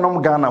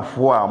 Minuanom Ghana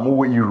for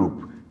mo Europe,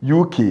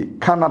 UK,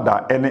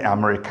 Canada, and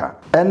America.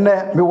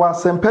 Ene me wa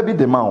sempa bi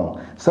de ma wo.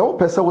 Se wo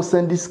pese wo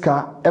send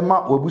sika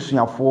ema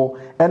obusuafo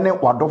ene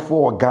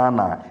wadofo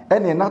Ghana,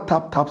 ene na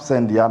tap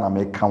send ya na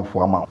me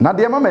kamfo ama. Na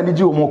de ma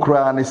maniji omo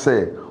kura ne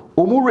se,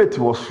 omo rate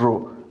was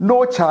through.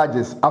 No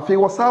charges. Afi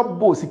wasa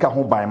bo sika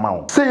ho ban ma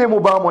wo. Say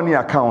mobile money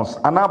accounts,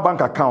 ana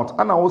bank account,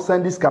 ana wo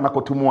send this kana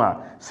kotumu a,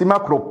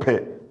 sima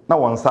krope. Na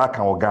wansa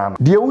kan Ghana.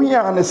 De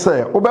ohia ne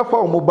se obefa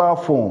o mobile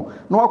phone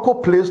na wako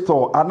Play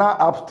Store ana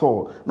App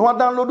Store na wa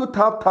download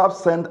tap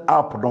send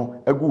app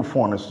no egu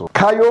phone so.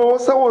 Kayo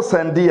se wo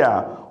send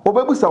dia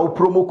obebusa wo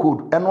promo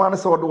code eno ane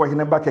se wo de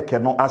Oheneba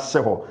keke no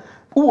ahye ho.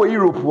 Wo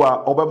Europe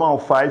a obema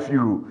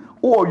 €5,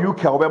 wo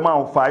UK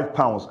obema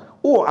 £5.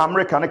 Oh,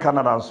 America and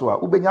Canada and so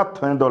on. Ubenya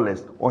 $10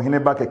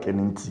 Oheneba keke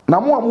ninti. Na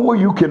mo am wo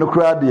UK no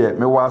kra de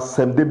me wa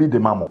sem debi de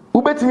mamo.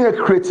 Ubetimi a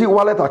create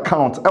wallet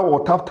account e wo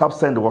tap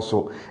send wo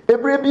so.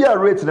 Ebre bia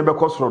rate ne be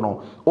kosoro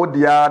no. O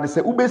dia de se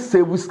ube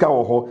save ska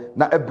wo ho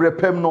na ebre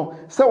pem no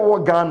se wo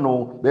Ghana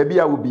no be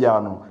bia wo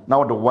bia no na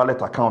wo the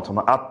wallet account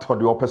no ato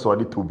de opeso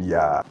de to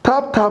bia.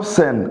 Tap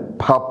send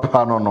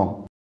papa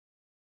no.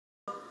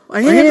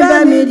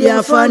 Oheneba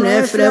Media for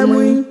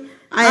Efremu.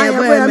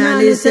 Ayebo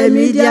me say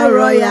Media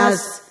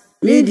Royals.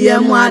 Media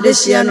mu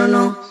adehye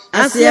no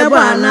asebo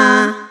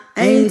ana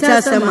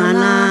enta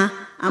semana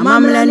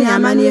amamla ni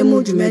amane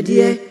mu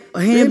dwumadie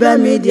Oheneba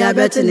Media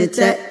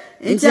betenete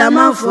enti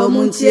amanfo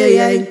mu ntie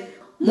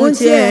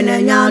ye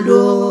na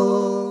nyado